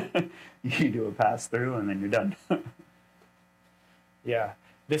 you do a pass through, and then you're done. Yeah,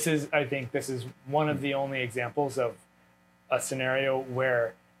 I think this is one of the only examples of a scenario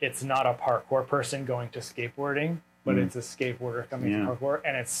where it's not a parkour person going to skateboarding, but it's a skateboarder coming to parkour,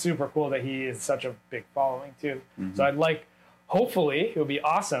 and it's super cool that he is such a big following too. So hopefully it would be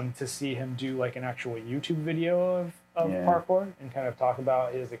awesome to see him do like an actual YouTube video of parkour and kind of talk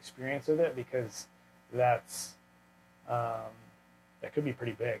about his experience with it, because that could be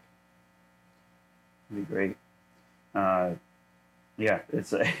pretty big. It'd be great.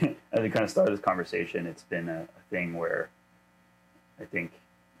 It's as we kind of started this conversation, it's been a thing where I think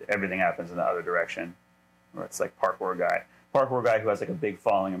everything happens in the other direction, where it's like parkour guy who has like a big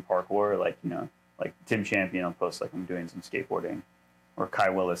following in parkour, like like Tim Champion will post like I'm doing some skateboarding, or Kai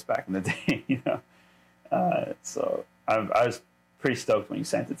Willis back in the day, So I was pretty stoked when you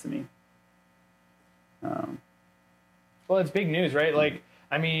sent it to me. Well, it's big news, right? Like,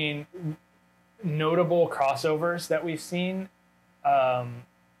 I mean, notable crossovers that we've seen,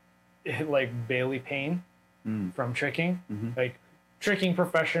 like Bailey Payne from Tricking, like Tricking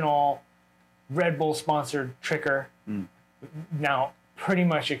professional, Red Bull sponsored tricker, now pretty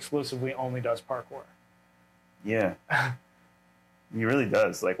much exclusively only does parkour. Yeah, he really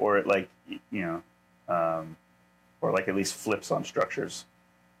does. Like, or like or like at least flips on structures.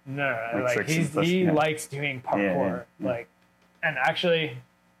 No, like he likes doing parkour, like, and actually,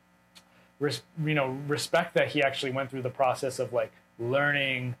 respect that he actually went through the process of like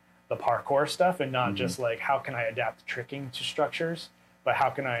learning the parkour stuff and not just like how can I adapt tricking to structures, but how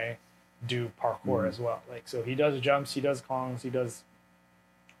can I do parkour as well. Like, so he does jumps, he does kongs, he does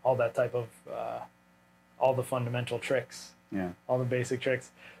all that type of all the fundamental tricks, all the basic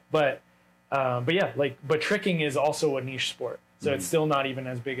tricks, but tricking is also a niche sport. So it's still not even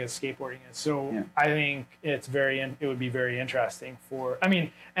as big as skateboarding is. So I think it would be very interesting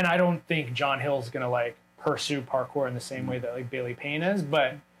and I don't think John Hill's going to like pursue parkour in the same way that like Bailey Payne is,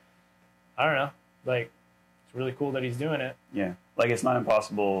 but I don't know, like it's really cool that he's doing it. Yeah. Like it's not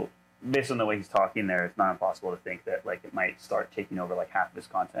impossible, based on the way he's talking there, it's not impossible to think that like it might start taking over like half of his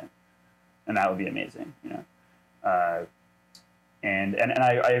content, and that would be amazing, and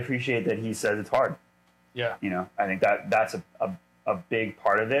I appreciate that he says it's hard. Yeah. I think that's a big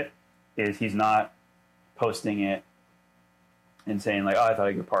part of it, is he's not posting it and saying like, oh, I thought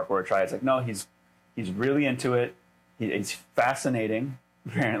I'd give parkour a try. It's like, no, he's really into it. He's fascinating,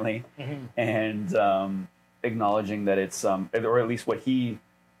 apparently, and acknowledging that it's or at least what the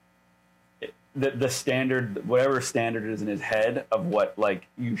standard, whatever standard is in his head of what like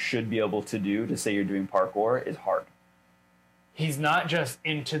you should be able to do to say you're doing parkour is hard. He's not just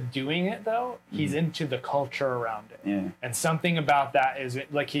into doing it though; he's into the culture around it. Yeah. And something about that is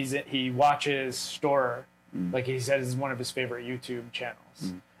like he watches Storer, like he said is one of his favorite YouTube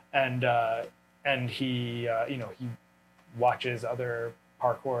channels, and he he watches other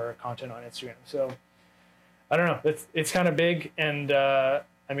parkour content on Instagram. So I don't know, it's kind of big, and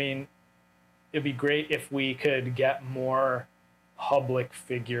it'd be great if we could get more public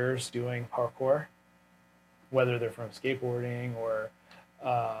figures doing parkour, whether they're from skateboarding or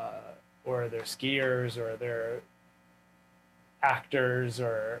they're skiers or they're actors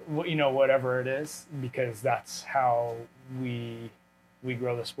or whatever it is, because that's how we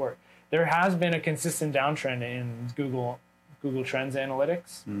grow the sport. There has been a consistent downtrend in Google Trends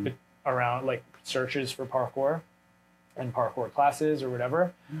analytics around like searches for parkour and parkour classes or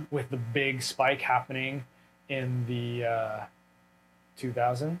whatever, with the big spike happening in the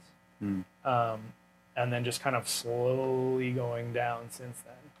 2000s. And then just kind of slowly going down since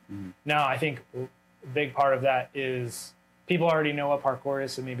then. Now, I think a big part of that is people already know what parkour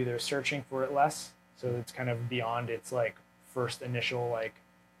is, so maybe they're searching for it less. So it's kind of beyond its like first initial like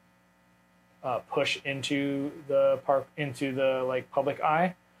push into the like public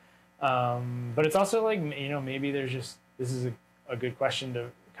eye. But it's also like, you know, maybe there's just, this is a good question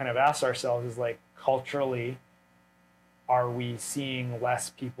to kind of ask ourselves is like, culturally, are we seeing less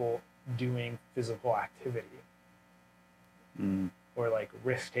people doing physical activity or like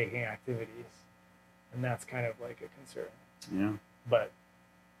risk-taking activities? And that's kind of like a concern. Yeah. But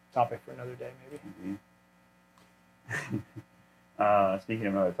topic for another day, maybe. Speaking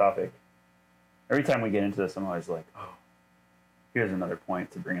of another topic, every time we get into this, I'm always like, oh, here's another point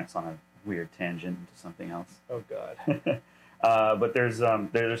to bring us on a weird tangent into something else. Oh, God. But there's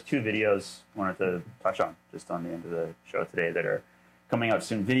two videos I wanted to touch on just on the end of the show today that are coming out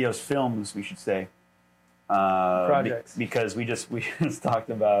soon. Films, we should say. Projects. Because we just talked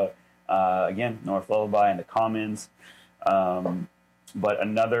about, again, Norf Lullaby and the Commons. But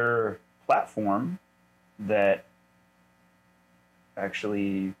another platform that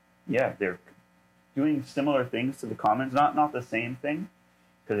actually, yeah, they're doing similar things to the Commons. Not the same thing,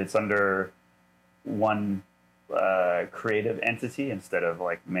 because it's under one creative entity instead of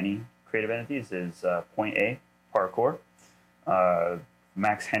like many creative entities, is Point A, Parkour.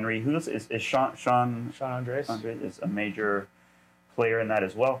 Max Henry, who is Sean Andres is a major player in that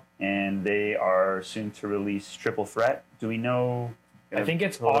as well, and they are soon to release Triple Threat. Do we know? I think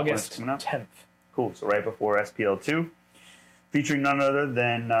it's August 10th. Cool. So right before SPL2, featuring none other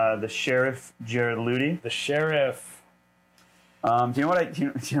than the Sheriff Jared Ludy. The Sheriff. Do you know what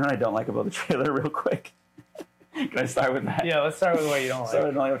I don't like about the trailer, real quick? Can I start with that? Yeah, let's start with what you don't like. Start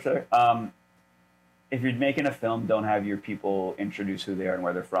with what I don't like about the trailer. If you're making a film, don't have your people introduce who they are and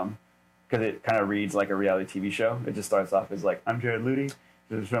where they're from, because it kind of reads like a reality TV show. It just starts off as like, I'm Jared Ludy,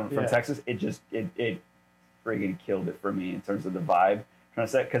 from Texas. It friggin' killed it for me in terms of the vibe trying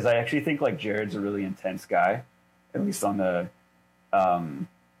to set, because I actually think like Jared's a really intense guy, at least on the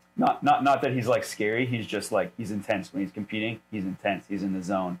not that he's like scary. He's just like, he's intense when he's competing. He's intense. He's in the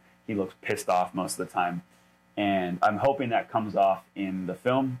zone. He looks pissed off most of the time, and I'm hoping that comes off in the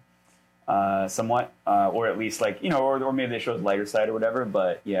film. Somewhat, or at least like, you know, or maybe they show his lighter side or whatever.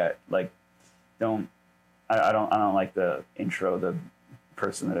 But yeah, like, I don't like the intro, the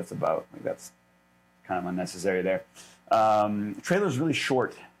person that it's about. Like, that's kind of unnecessary there. Trailer's really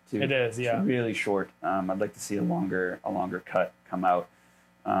short too. It is, yeah, it's really short. I'd like to see a longer cut come out.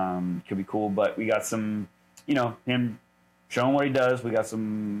 Could be cool, but we got some, you know, him showing what he does. We got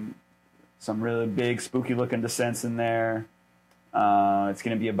some really big spooky looking descents in there. It's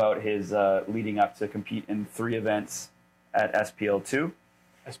going to be about his leading up to compete in 3 events at SPL2.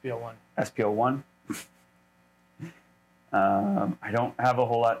 SPL1. I don't have a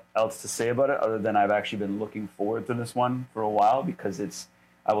whole lot else to say about it other than I've actually been looking forward to this one for a while, because it's,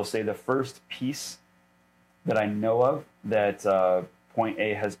 I will say, the first piece that I know of that Point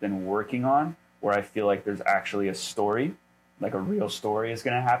A has been working on where I feel like there's actually a story, like a real story is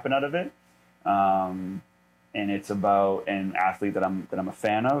going to happen out of it. And it's about an athlete that I'm a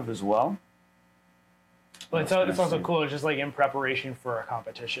fan of as well. But it's also cool. It's just like in preparation for a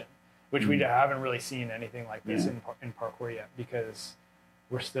competition, which we haven't really seen anything like this in parkour yet, because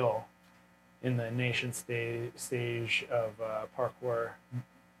we're still in the nation stage of parkour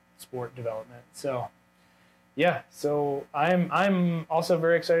sport development. So yeah, so I'm also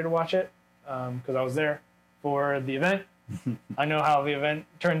very excited to watch it because I was there for the event. I know how the event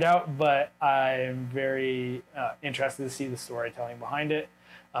turned out, but I'm very interested to see the storytelling behind it.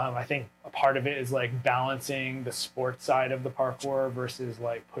 I think a part of it is like balancing the sports side of the parkour versus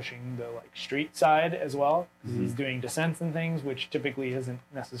like pushing the like street side as well. He's doing descents and things, which typically isn't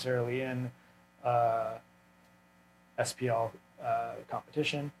necessarily in SPL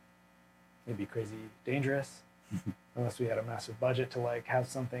competition. It'd be crazy dangerous unless we had a massive budget to like have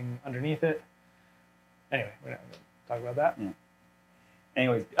something underneath it. Anyway, we're not going to talk about that. Yeah.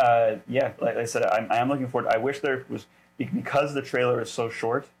 Anyways, like I said, I am looking forward. I wish there was, because the trailer is so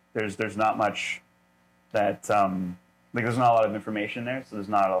short. There's not much that like there's not a lot of information there, so there's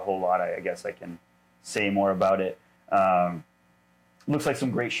not a whole lot. I guess I can say more about it. Looks like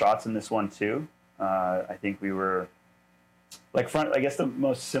some great shots in this one too. I think we were like front. I guess the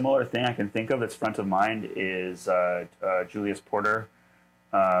most similar thing I can think of that's front of mind is Julius Porter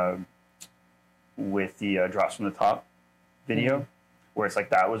with the drops from the top video, where it's like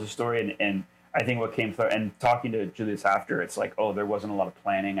that was a story, and I think what came through, and talking to Julius after, it's like, oh, there wasn't a lot of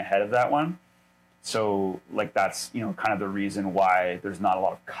planning ahead of that one. So like that's, you know, kind of the reason why there's not a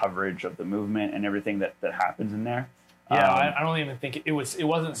lot of coverage of the movement and everything that happens in there. Yeah, I don't even think it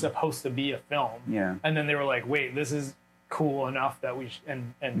wasn't supposed to be a film. Yeah. And then they were like, wait, this is cool enough that we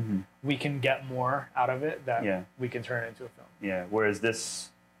we can get more out of it that we can turn it into a film. Yeah. Whereas this,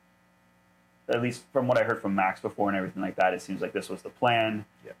 at least from what I heard from Max before and everything like that, it seems like this was the plan.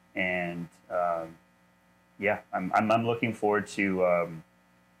 Yeah. and yeah, I'm looking forward to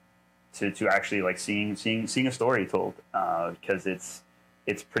actually like seeing a story told, because it's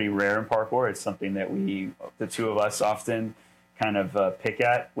pretty rare in parkour. It's something that the two of us often kind of pick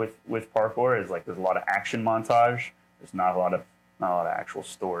at with parkour, is like there's a lot of action montage. There's not a lot of actual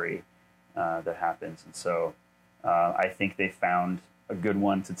story that happens, and so I think they found a good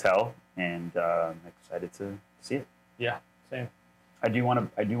one to tell, and I'm excited to see it. Yeah, same. I do want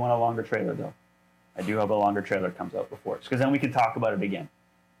a longer trailer though. I do hope a longer trailer comes out before, because then we can talk about it again.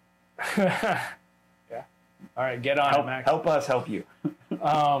 Yeah. All right, get on it, Max. Help us help you.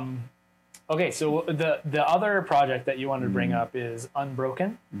 Okay, so the other project that you wanted to bring up is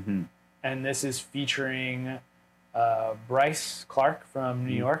Unbroken, and this is featuring Bryce Clark from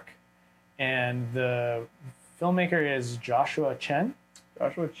New York, and the filmmaker is Joshua Chen.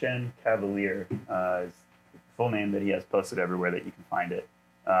 Joshua Chen Cavalier is the full name that he has posted everywhere that you can find it.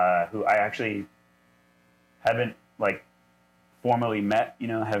 Who I actually haven't like formally met,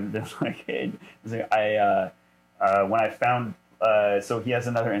 haven't been like, hey, when I found, so he has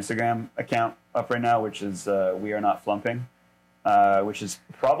another Instagram account up right now, which is We Are Not Flumping, which is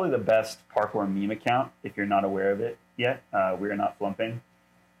probably the best parkour meme account if you're not aware of it yet. We Are Not Flumping,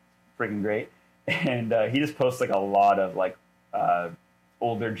 freaking great, and he just posts like a lot of like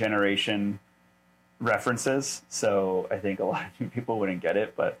older generation references. So I think a lot of people wouldn't get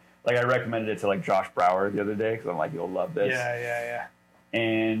it, but like I recommended it to like Josh Brower the other day because I'm like, you'll love this. Yeah.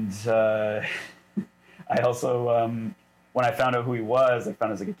 And I also, when I found out who he was, I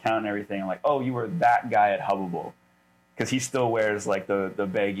found his like account and everything. I'm like, oh, you were that guy at Hubbable, because he still wears like the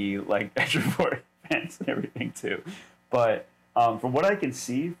baggy like Edgerport pants and everything too. But from what I can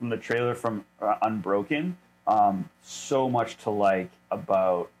see from the trailer from Unbroken, so much to like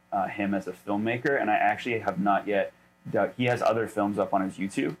about him as a filmmaker, and I actually have not yet dug. He has other films up on his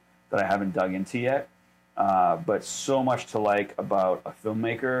YouTube that I haven't dug into yet, but so much to like about a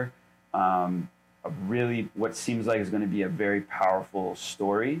filmmaker. A really what seems like is going to be a very powerful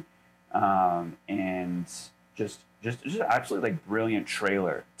story, and just absolutely like brilliant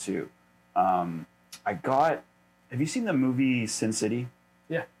trailer too. Have you seen the movie Sin City?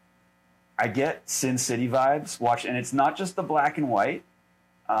 Yeah. I get Sin City vibes. And it's not just the black and white.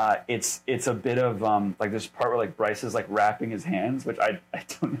 It's a bit of like this part where like Bryce is like wrapping his hands, which I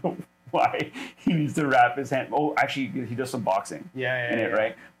don't know why he needs to wrap his hand. Oh, actually, he does some boxing in it,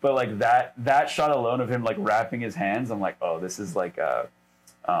 right? But like that shot alone of him like wrapping his hands, I'm like, oh, this is like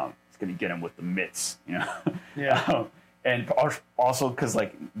it's gonna get him with the mitts, Yeah. And also because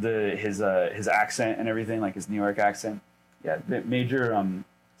like his accent and everything, like his New York accent, yeah, major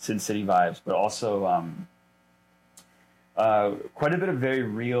Sin City vibes, but also quite a bit of very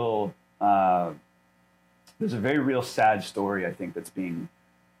real. There's a very real sad story, I think, that's being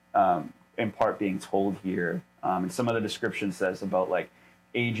in part being told here. And some of the description says about like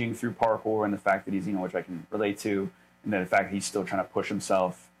aging through parkour and the fact that he's, which I can relate to, and then the fact that he's still trying to push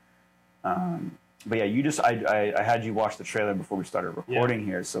himself. But yeah, I had you watch the trailer before we started recording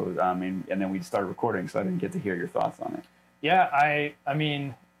here. So, and then we started recording, so I didn't get to hear your thoughts on it. Yeah, I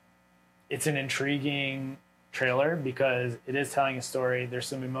mean, it's an intriguing trailer because it is telling a story. There's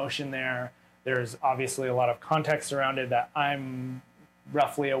some emotion there. There's obviously a lot of context around it that I'm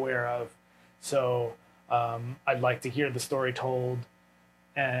roughly aware of. So I'd like to hear the story told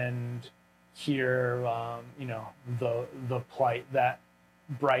and hear, the plight that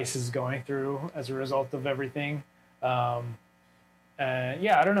Bryce is going through as a result of everything. Yeah,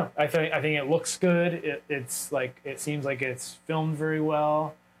 I don't know. I think it looks good. It's like, it seems like it's filmed very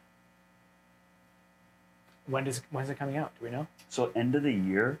well. When's it coming out? Do we know? So end of the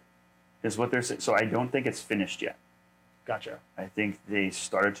year is what they're saying. So I don't think it's finished yet. Gotcha. I think they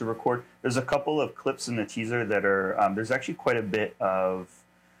started to record. There's a couple of clips in the teaser that are, there's actually quite a bit of,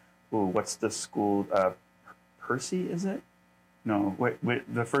 what's the school? Percy, is it? No,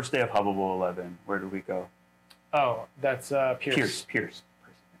 wait, the first day of Hubbable 11. Where did we go? Oh, that's Pierce. Pierce.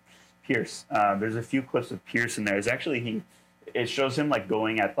 There's a few clips of Pierce in there. It's actually, it shows him like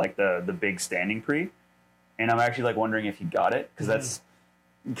going at like the big standing pre. And I'm actually like wondering if he got it, because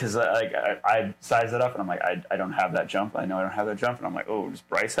I sized it up and I'm like, I don't have that jump. I know I don't have that jump, and I'm like, oh, does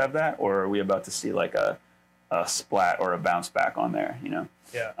Bryce have that, or are we about to see like a splat or a bounce back on there?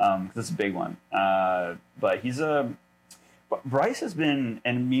 Yeah. Because it's a big one. But Bryce has been,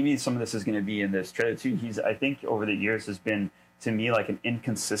 and maybe some of this is going to be in this trailer too. I think over the years has been to me like an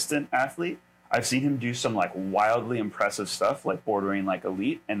inconsistent athlete. I've seen him do some like wildly impressive stuff, like bordering like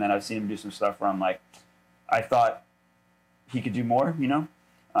elite, and then I've seen him do some stuff where I'm like, I thought he could do more,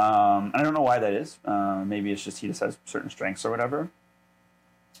 I don't know why that is. Maybe it's just he just has certain strengths or whatever.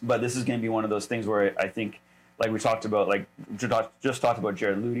 But this is going to be one of those things where I think, like we talked about, like just talked about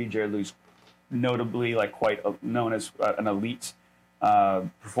Jared Ludy. Jared Ludy's notably like quite known as an elite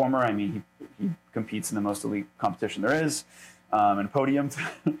performer. I mean, he competes in the most elite competition there is, and podium,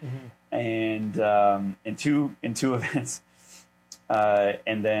 and in two events,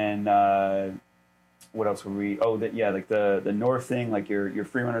 and then what else were we? Oh, like the Norf thing, like your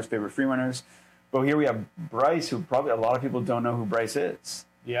free runners' favorite free runners. But here we have Bryce, who probably a lot of people don't know who Bryce is.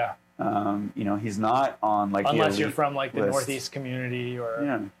 Yeah. He's not on like unless the you're from like the list. Northeast community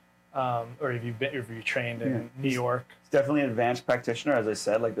or if you trained in New York. He's definitely an advanced practitioner, as I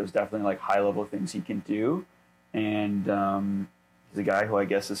said. Like there's definitely like high level things he can do, and he's a guy who I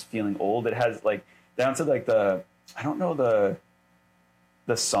guess is feeling old. It has like down to like I don't know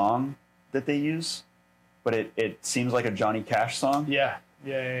the song that they use, but it seems like a Johnny Cash song. Yeah.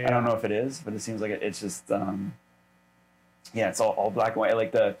 I don't know if it is, but it seems like it's just it's all black and white. I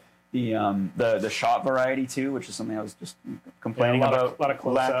like the shot variety too, which is something I was just complaining about. A lot of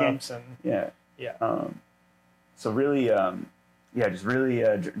close-ups and so really just really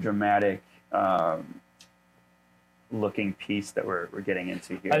a dramatic looking piece that we're getting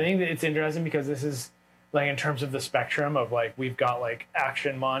into here. I think that it's interesting because this is like in terms of the spectrum of like we've got like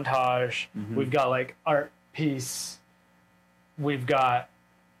action montage, we've got like art piece, we've got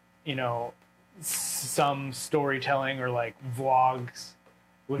some storytelling or like vlogs.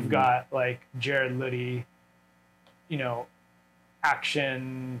 We've got like Jared Ludy,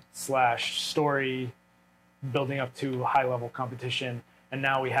 action / story building up to high level competition. And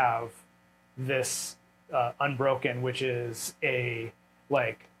now we have this Unbroken, which is a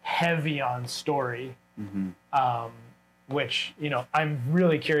like heavy on story, which, I'm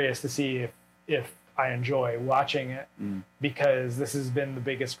really curious to see if I enjoy watching it because this has been the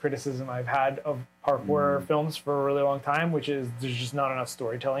biggest criticism I've had of parkour films for a really long time, which is there's just not enough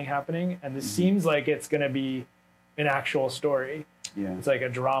storytelling happening. And this seems like it's going to be an actual story. Yeah. It's like a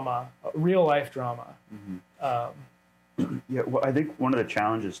drama, a real life drama. Well, I think one of the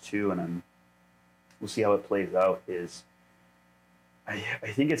challenges too, and we'll see how it plays out, is I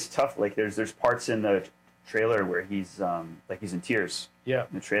think it's tough. Like there's parts in the trailer where he's in tears. Yeah.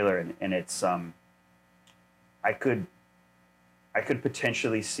 In the trailer, and it's I could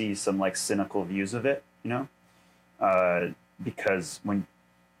potentially see some like cynical views of it, because when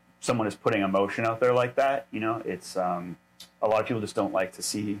someone is putting emotion out there like that, it's a lot of people just don't like to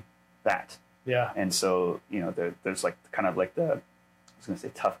see that. Yeah. And so, there's like kind of like I was going to say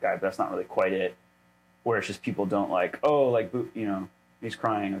tough guy, but that's not really quite it. Where it's just people don't like, oh, like, he's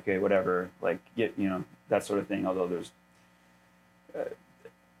crying. Okay, whatever. Like, that sort of thing. Although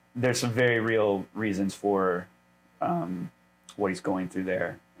there's some very real reasons for what he's going through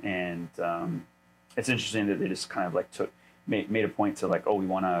there, and it's interesting that they just kind of like made a point to like, oh, we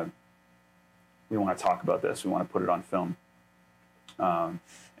want to talk about this, we want to put it on film, and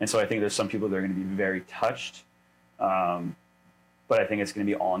so I think there's some people that are going to be very touched, but I think it's going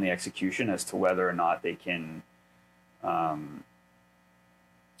to be all in the execution as to whether or not they can, I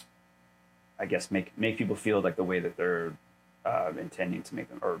guess make people feel like the way that they're intending to make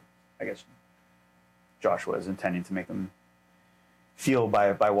them, or I guess Joshua is intending to make them feel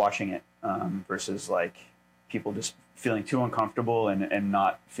by watching it, versus like people just feeling too uncomfortable and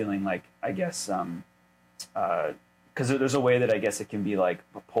not feeling like, I guess, because there's a way that I guess it can be like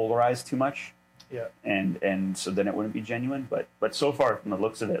polarized too much. Yeah. And so then it wouldn't be genuine. But so far from the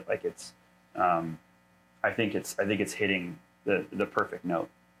looks of it, like it's, I think it's hitting the perfect note.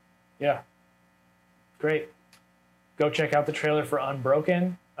 Yeah. Great. Go check out the trailer for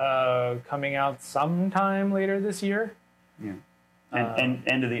Unbroken, coming out sometime later this year. Yeah. And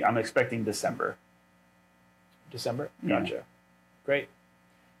end of I'm expecting December. December? Gotcha. Yeah. Great.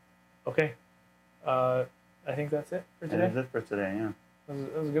 Okay. I think that's it for today. That's it for today, yeah.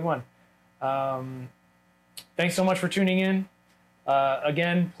 That was a good one. Thanks so much for tuning in.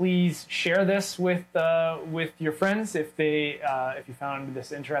 Again, please share this with your friends if you found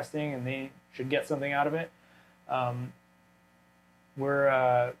this interesting and they should get something out of it. We're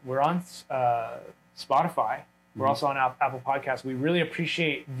on Spotify. We're also on Apple Podcasts. We really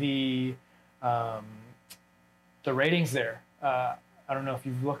appreciate the ratings there. I don't know if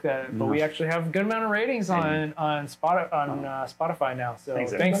you've looked at it, but we actually have a good amount of ratings on Spotify now. So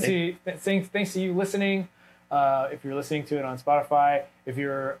thanks to you listening. If you're listening to it on Spotify, if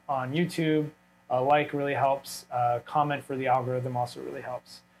you're on YouTube, a like really helps. Comment for the algorithm also really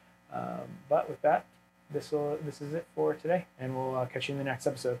helps. But with that, this is it for today, and we'll catch you in the next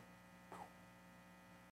episode.